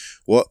good.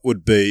 What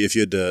would be, if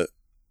you had to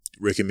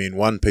recommend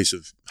one piece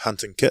of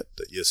hunting kit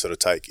that you sort of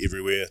take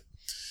everywhere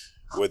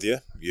with you,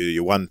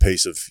 your one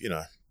piece of,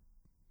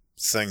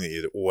 thing that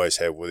you'd always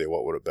have with you,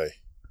 what would it be?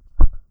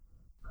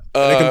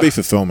 And it can be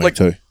for filming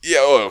too.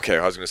 Yeah, okay.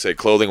 I was going to say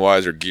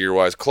clothing-wise or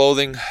gear-wise.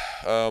 Clothing,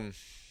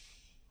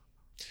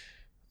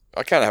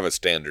 I kind of have a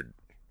standard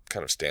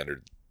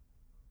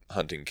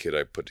hunting kit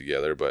I put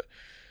together, but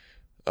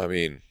I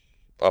mean,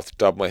 off the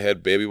top of my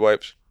head, baby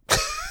wipes.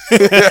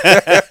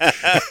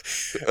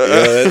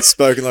 That's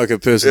spoken like a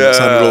person that's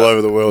hunted all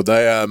over the world.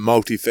 They are a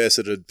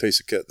multifaceted piece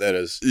of kit, that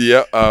is.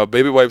 Yeah,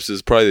 baby wipes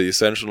is probably the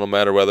essential, no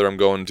matter whether I'm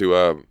going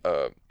to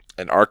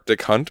an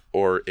Arctic hunt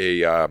or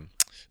a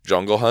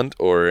jungle hunt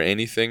or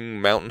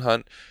anything mountain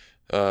hunt.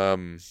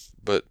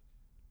 But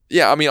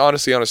yeah, I mean,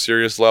 honestly, on a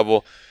serious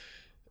level,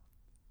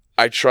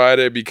 I try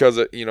to, because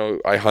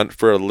I hunt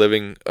for a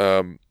living.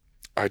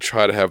 I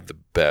try to have the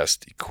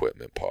best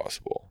equipment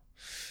possible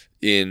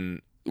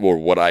or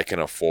what I can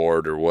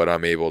afford, or what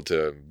I'm able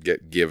to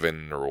get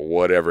given, or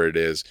whatever it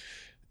is.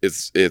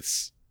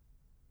 It's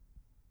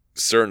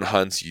certain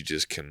hunts you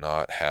just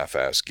cannot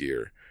half-ass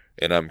gear,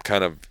 and I'm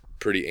kind of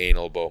pretty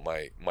anal about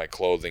my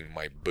clothing,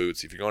 my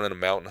boots. If you're going on a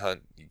mountain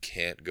hunt, you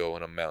can't go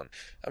on a mountain.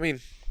 I mean,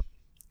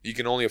 you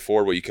can only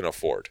afford what you can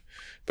afford,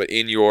 but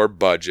in your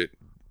budget,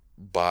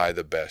 buy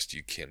the best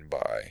you can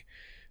buy.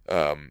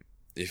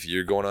 If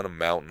you're going on a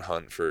mountain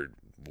hunt for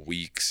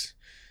weeks,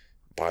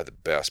 buy the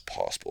best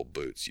possible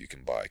boots you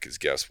can buy, because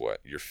guess what?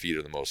 Your feet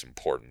are the most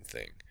important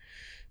thing.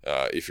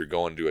 If you're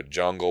going to a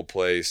jungle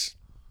place,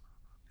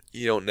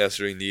 you don't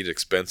necessarily need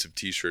expensive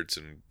t-shirts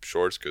and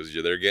shorts because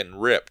they're getting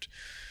ripped.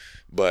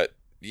 But,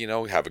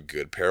 have a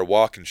good pair of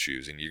walking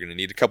shoes, and you're going to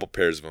need a couple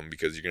pairs of them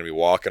because you're going to be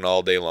walking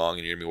all day long,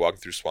 and you're going to be walking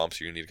through swamps,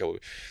 so you're going to need a couple.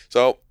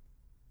 So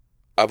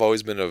I've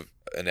always been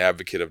an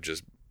advocate of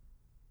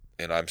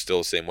and I'm still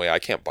the same way. I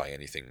can't buy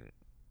anything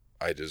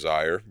I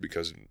desire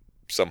because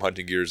some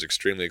hunting gear is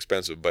extremely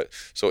expensive. But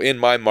so in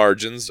my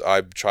margins,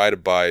 I try to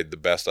buy the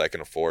best I can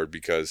afford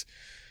because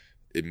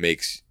it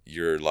makes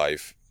your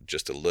life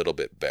just a little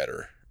bit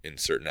better in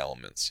certain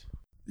elements.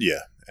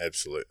 Yeah,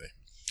 absolutely.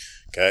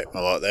 Okay, I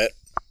like that.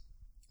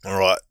 All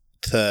right,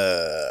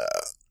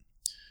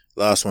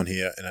 last one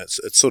here, and it's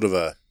sort of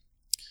a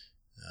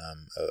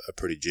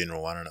pretty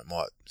general one, and it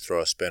might throw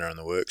a spanner in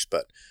the works.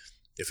 But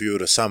if you were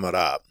to sum it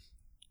up,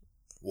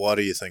 why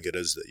do you think it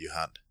is that you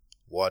hunt?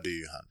 Why do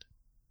you hunt?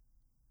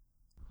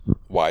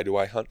 Why do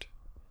I hunt?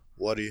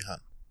 Why do you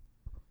hunt?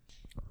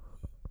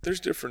 There's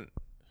different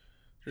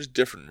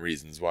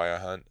reasons why I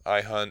hunt.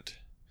 I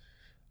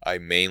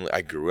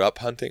grew up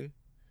hunting,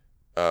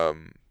 as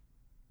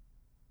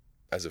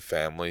a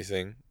family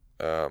thing.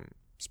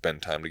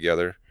 Spend time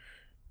together.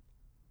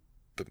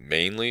 but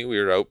mainly we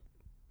were out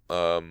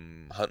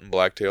hunting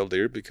blacktail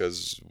deer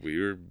because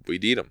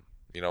we'd eat them.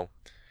 You know,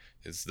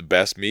 it's the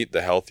best meat,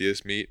 the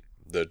healthiest meat,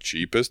 the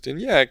cheapest, and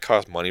yeah, it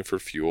costs money for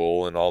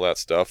fuel and all that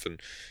stuff, and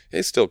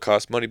it still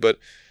costs money, but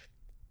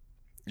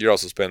you're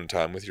also spending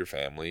time with your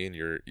family, and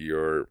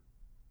you're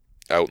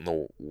out in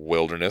the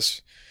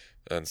wilderness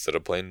instead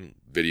of playing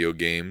video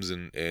games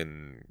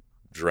and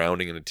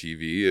drowning in a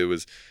TV. It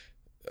was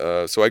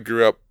so I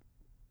grew up.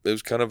 It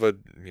was kind of a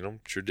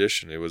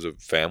tradition. It was a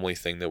family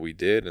thing that we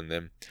did, and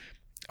then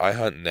I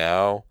hunt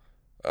now.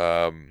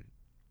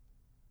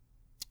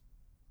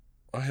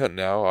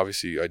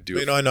 Obviously, I do. I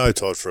mean, I know,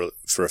 Todd,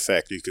 for a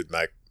fact you could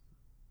make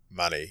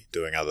money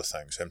doing other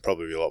things, and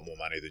probably a lot more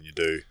money than you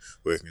do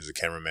working as a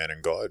cameraman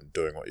and guide and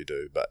doing what you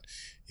do. But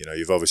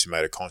you've obviously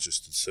made a conscious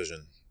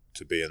decision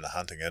to be in the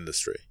hunting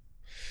industry.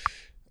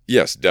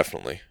 Yes,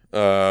 definitely.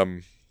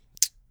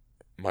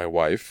 My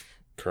wife,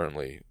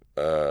 currently,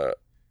 my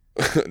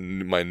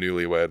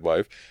newlywed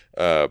wife,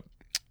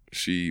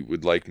 she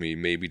would like me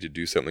maybe to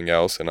do something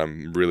else, and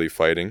I'm really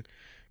fighting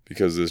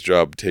because this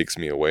job takes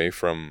me away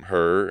from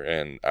her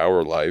and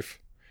our life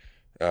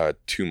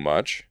too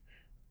much.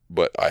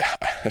 But I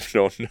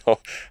don't know.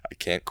 I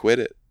can't quit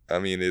it. I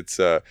mean, it's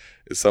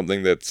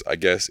something that's, I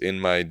guess, in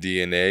my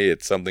DNA.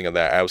 It's something that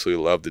I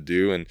absolutely love to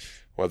do, and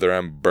whether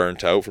I'm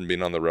burnt out from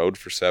being on the road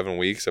for 7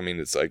 weeks, I mean,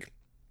 it's like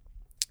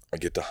I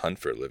get to hunt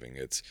for a living.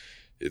 It's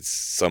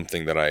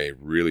something that I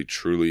really,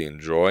 truly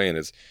enjoy,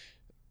 and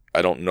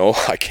I don't know.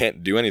 I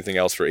can't do anything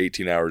else for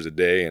 18 hours a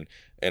day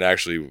and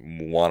actually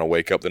want to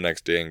wake up the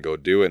next day and go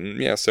do it. And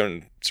yeah,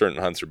 certain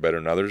hunts are better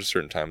than others.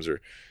 Certain times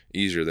are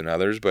easier than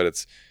others, but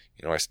it's,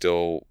 I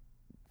still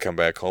come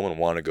back home and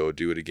want to go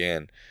do it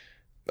again.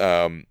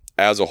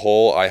 As a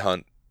whole, I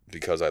hunt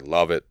because I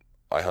love it.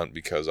 I hunt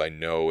because I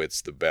know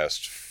it's the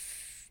best.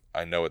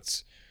 I know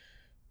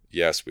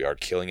yes, we are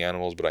killing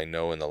animals, but I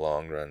know in the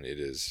long run it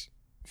is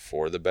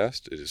for the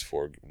best. It is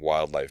for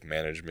wildlife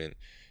management.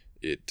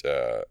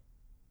 I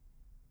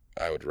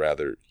would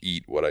rather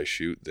eat what I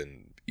shoot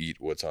than eat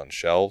what's on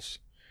shelves.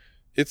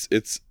 It's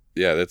a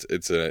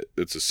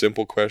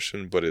simple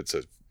question, but it's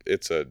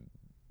a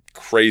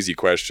crazy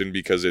question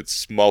because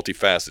it's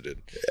multifaceted.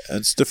 Yeah,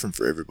 it's different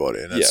for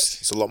everybody, and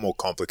yes. It's a lot more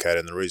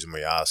complicated. And the reason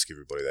we ask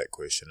everybody that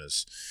question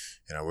is,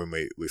 when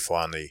we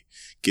finally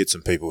get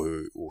some people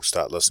who will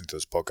start listening to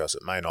this podcast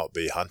that may not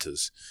be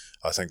hunters,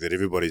 I think that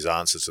everybody's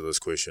answer to this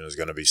question is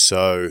going to be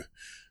so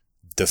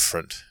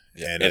different.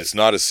 And it's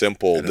not as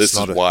simple. This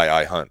is why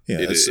I hunt.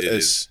 Yeah,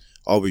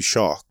 I'll be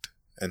shocked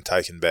and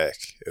taken back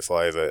if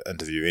I ever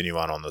interview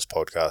anyone on this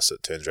podcast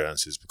that turns around and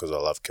says, because I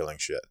love killing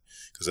shit.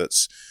 Because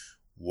it's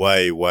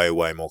way, way,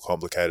 way more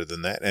complicated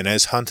than that. And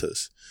as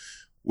hunters,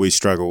 we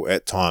struggle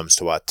at times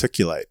to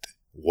articulate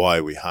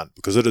why we hunt,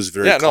 because it is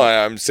very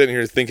I'm sitting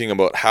here thinking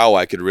about how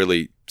I could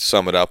really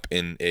sum it up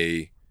in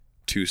a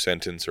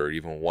 2-sentence or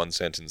even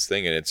 1-sentence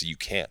thing, and you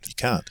can't.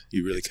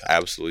 You really can't.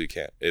 Absolutely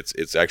can't.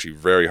 It's actually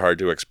very hard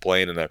to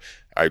explain, and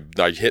I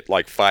hit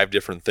like 5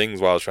 different things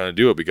while I was trying to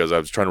do it because I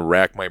was trying to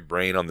rack my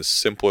brain on the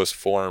simplest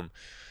form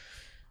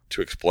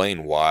to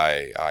explain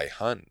why I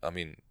hunt. I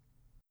mean,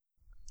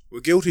 we're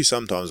guilty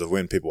sometimes of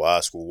when people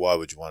ask, well, why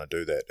would you want to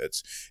do that?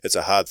 It's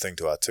a hard thing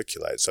to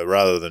articulate. So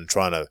rather than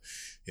trying to,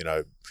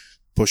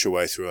 push your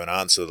way through an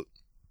answer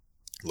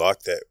like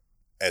that,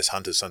 as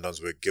hunters,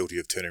 sometimes we're guilty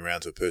of turning around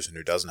to a person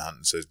who doesn't hunt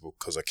and says, well,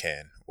 because I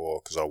can, or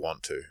because I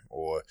want to,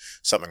 or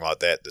something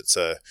like that. It's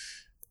a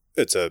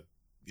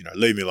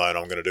leave me alone,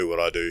 I'm going to do what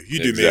I do.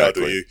 You do me, I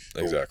do you.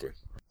 Exactly. Or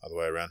other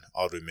way around,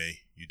 I'll do me,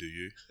 you do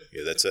you.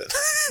 Yeah, that's it.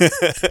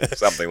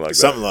 Something like that.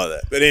 Something like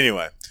that. But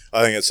anyway,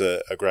 I think it's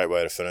a great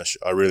way to finish.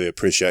 I really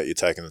appreciate you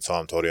taking the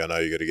time, Toddy. I know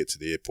you got to get to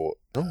the airport.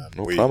 No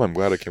problem. I'm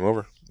glad I came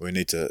over. We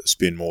need to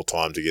spend more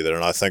time together,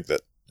 and I think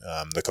that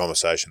the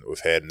conversation that we've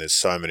had, and there's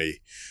so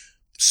many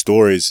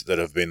stories that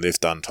have been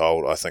left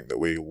untold, I think that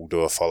we will do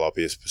a follow-up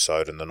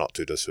episode in the not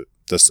too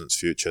distant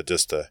future.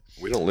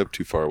 We don't live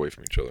too far away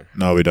from each other.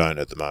 No, we don't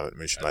at the moment.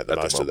 We should make the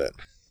most of that.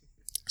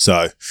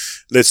 So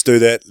let's do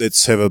that.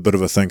 Let's have a bit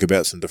of a think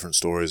about some different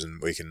stories,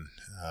 and we can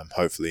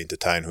hopefully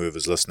entertain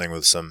whoever's listening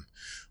with some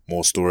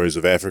more stories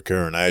of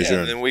Africa and Asia.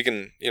 Yeah, and then we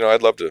can,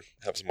 I'd love to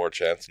have some more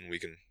chats, and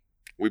we've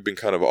been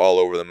kind of all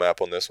over the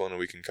map on this one, and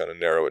we can kind of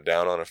narrow it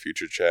down on a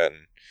future chat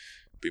and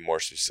be more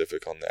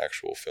specific on the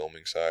actual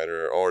filming side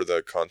or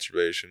the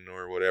conservation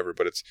or whatever.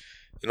 But it's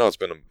been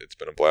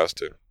a blast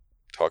to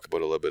talk about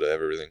a little bit of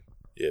everything.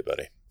 Yeah,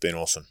 buddy. Been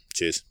awesome.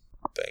 Cheers.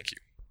 Thank you.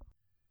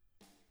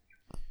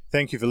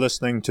 Thank you for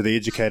listening to the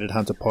Educated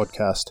Hunter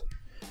podcast.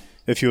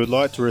 If you would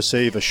like to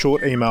receive a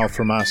short email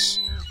from us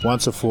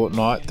once a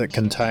fortnight that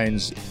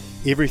contains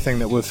everything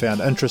that we've found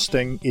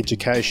interesting,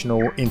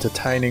 educational,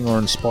 entertaining or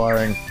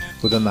inspiring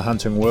within the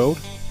hunting world,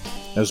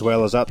 as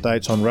well as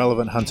updates on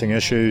relevant hunting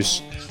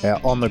issues, our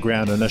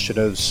on-the-ground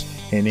initiatives,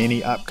 and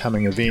any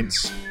upcoming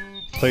events,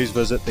 please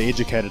visit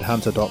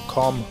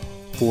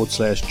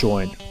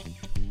theeducatedhunter.com/join.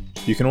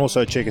 You can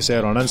also check us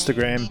out on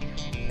Instagram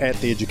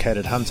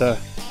 @theeducatedhunter,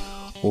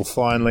 or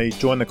finally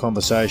join the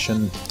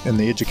conversation in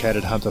the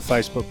Educated Hunter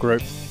Facebook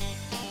group.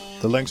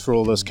 The links for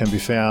all this can be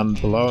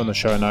found below in the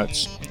show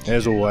notes.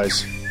 As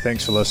always,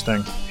 thanks for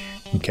listening,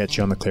 and catch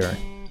you on the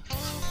clearing.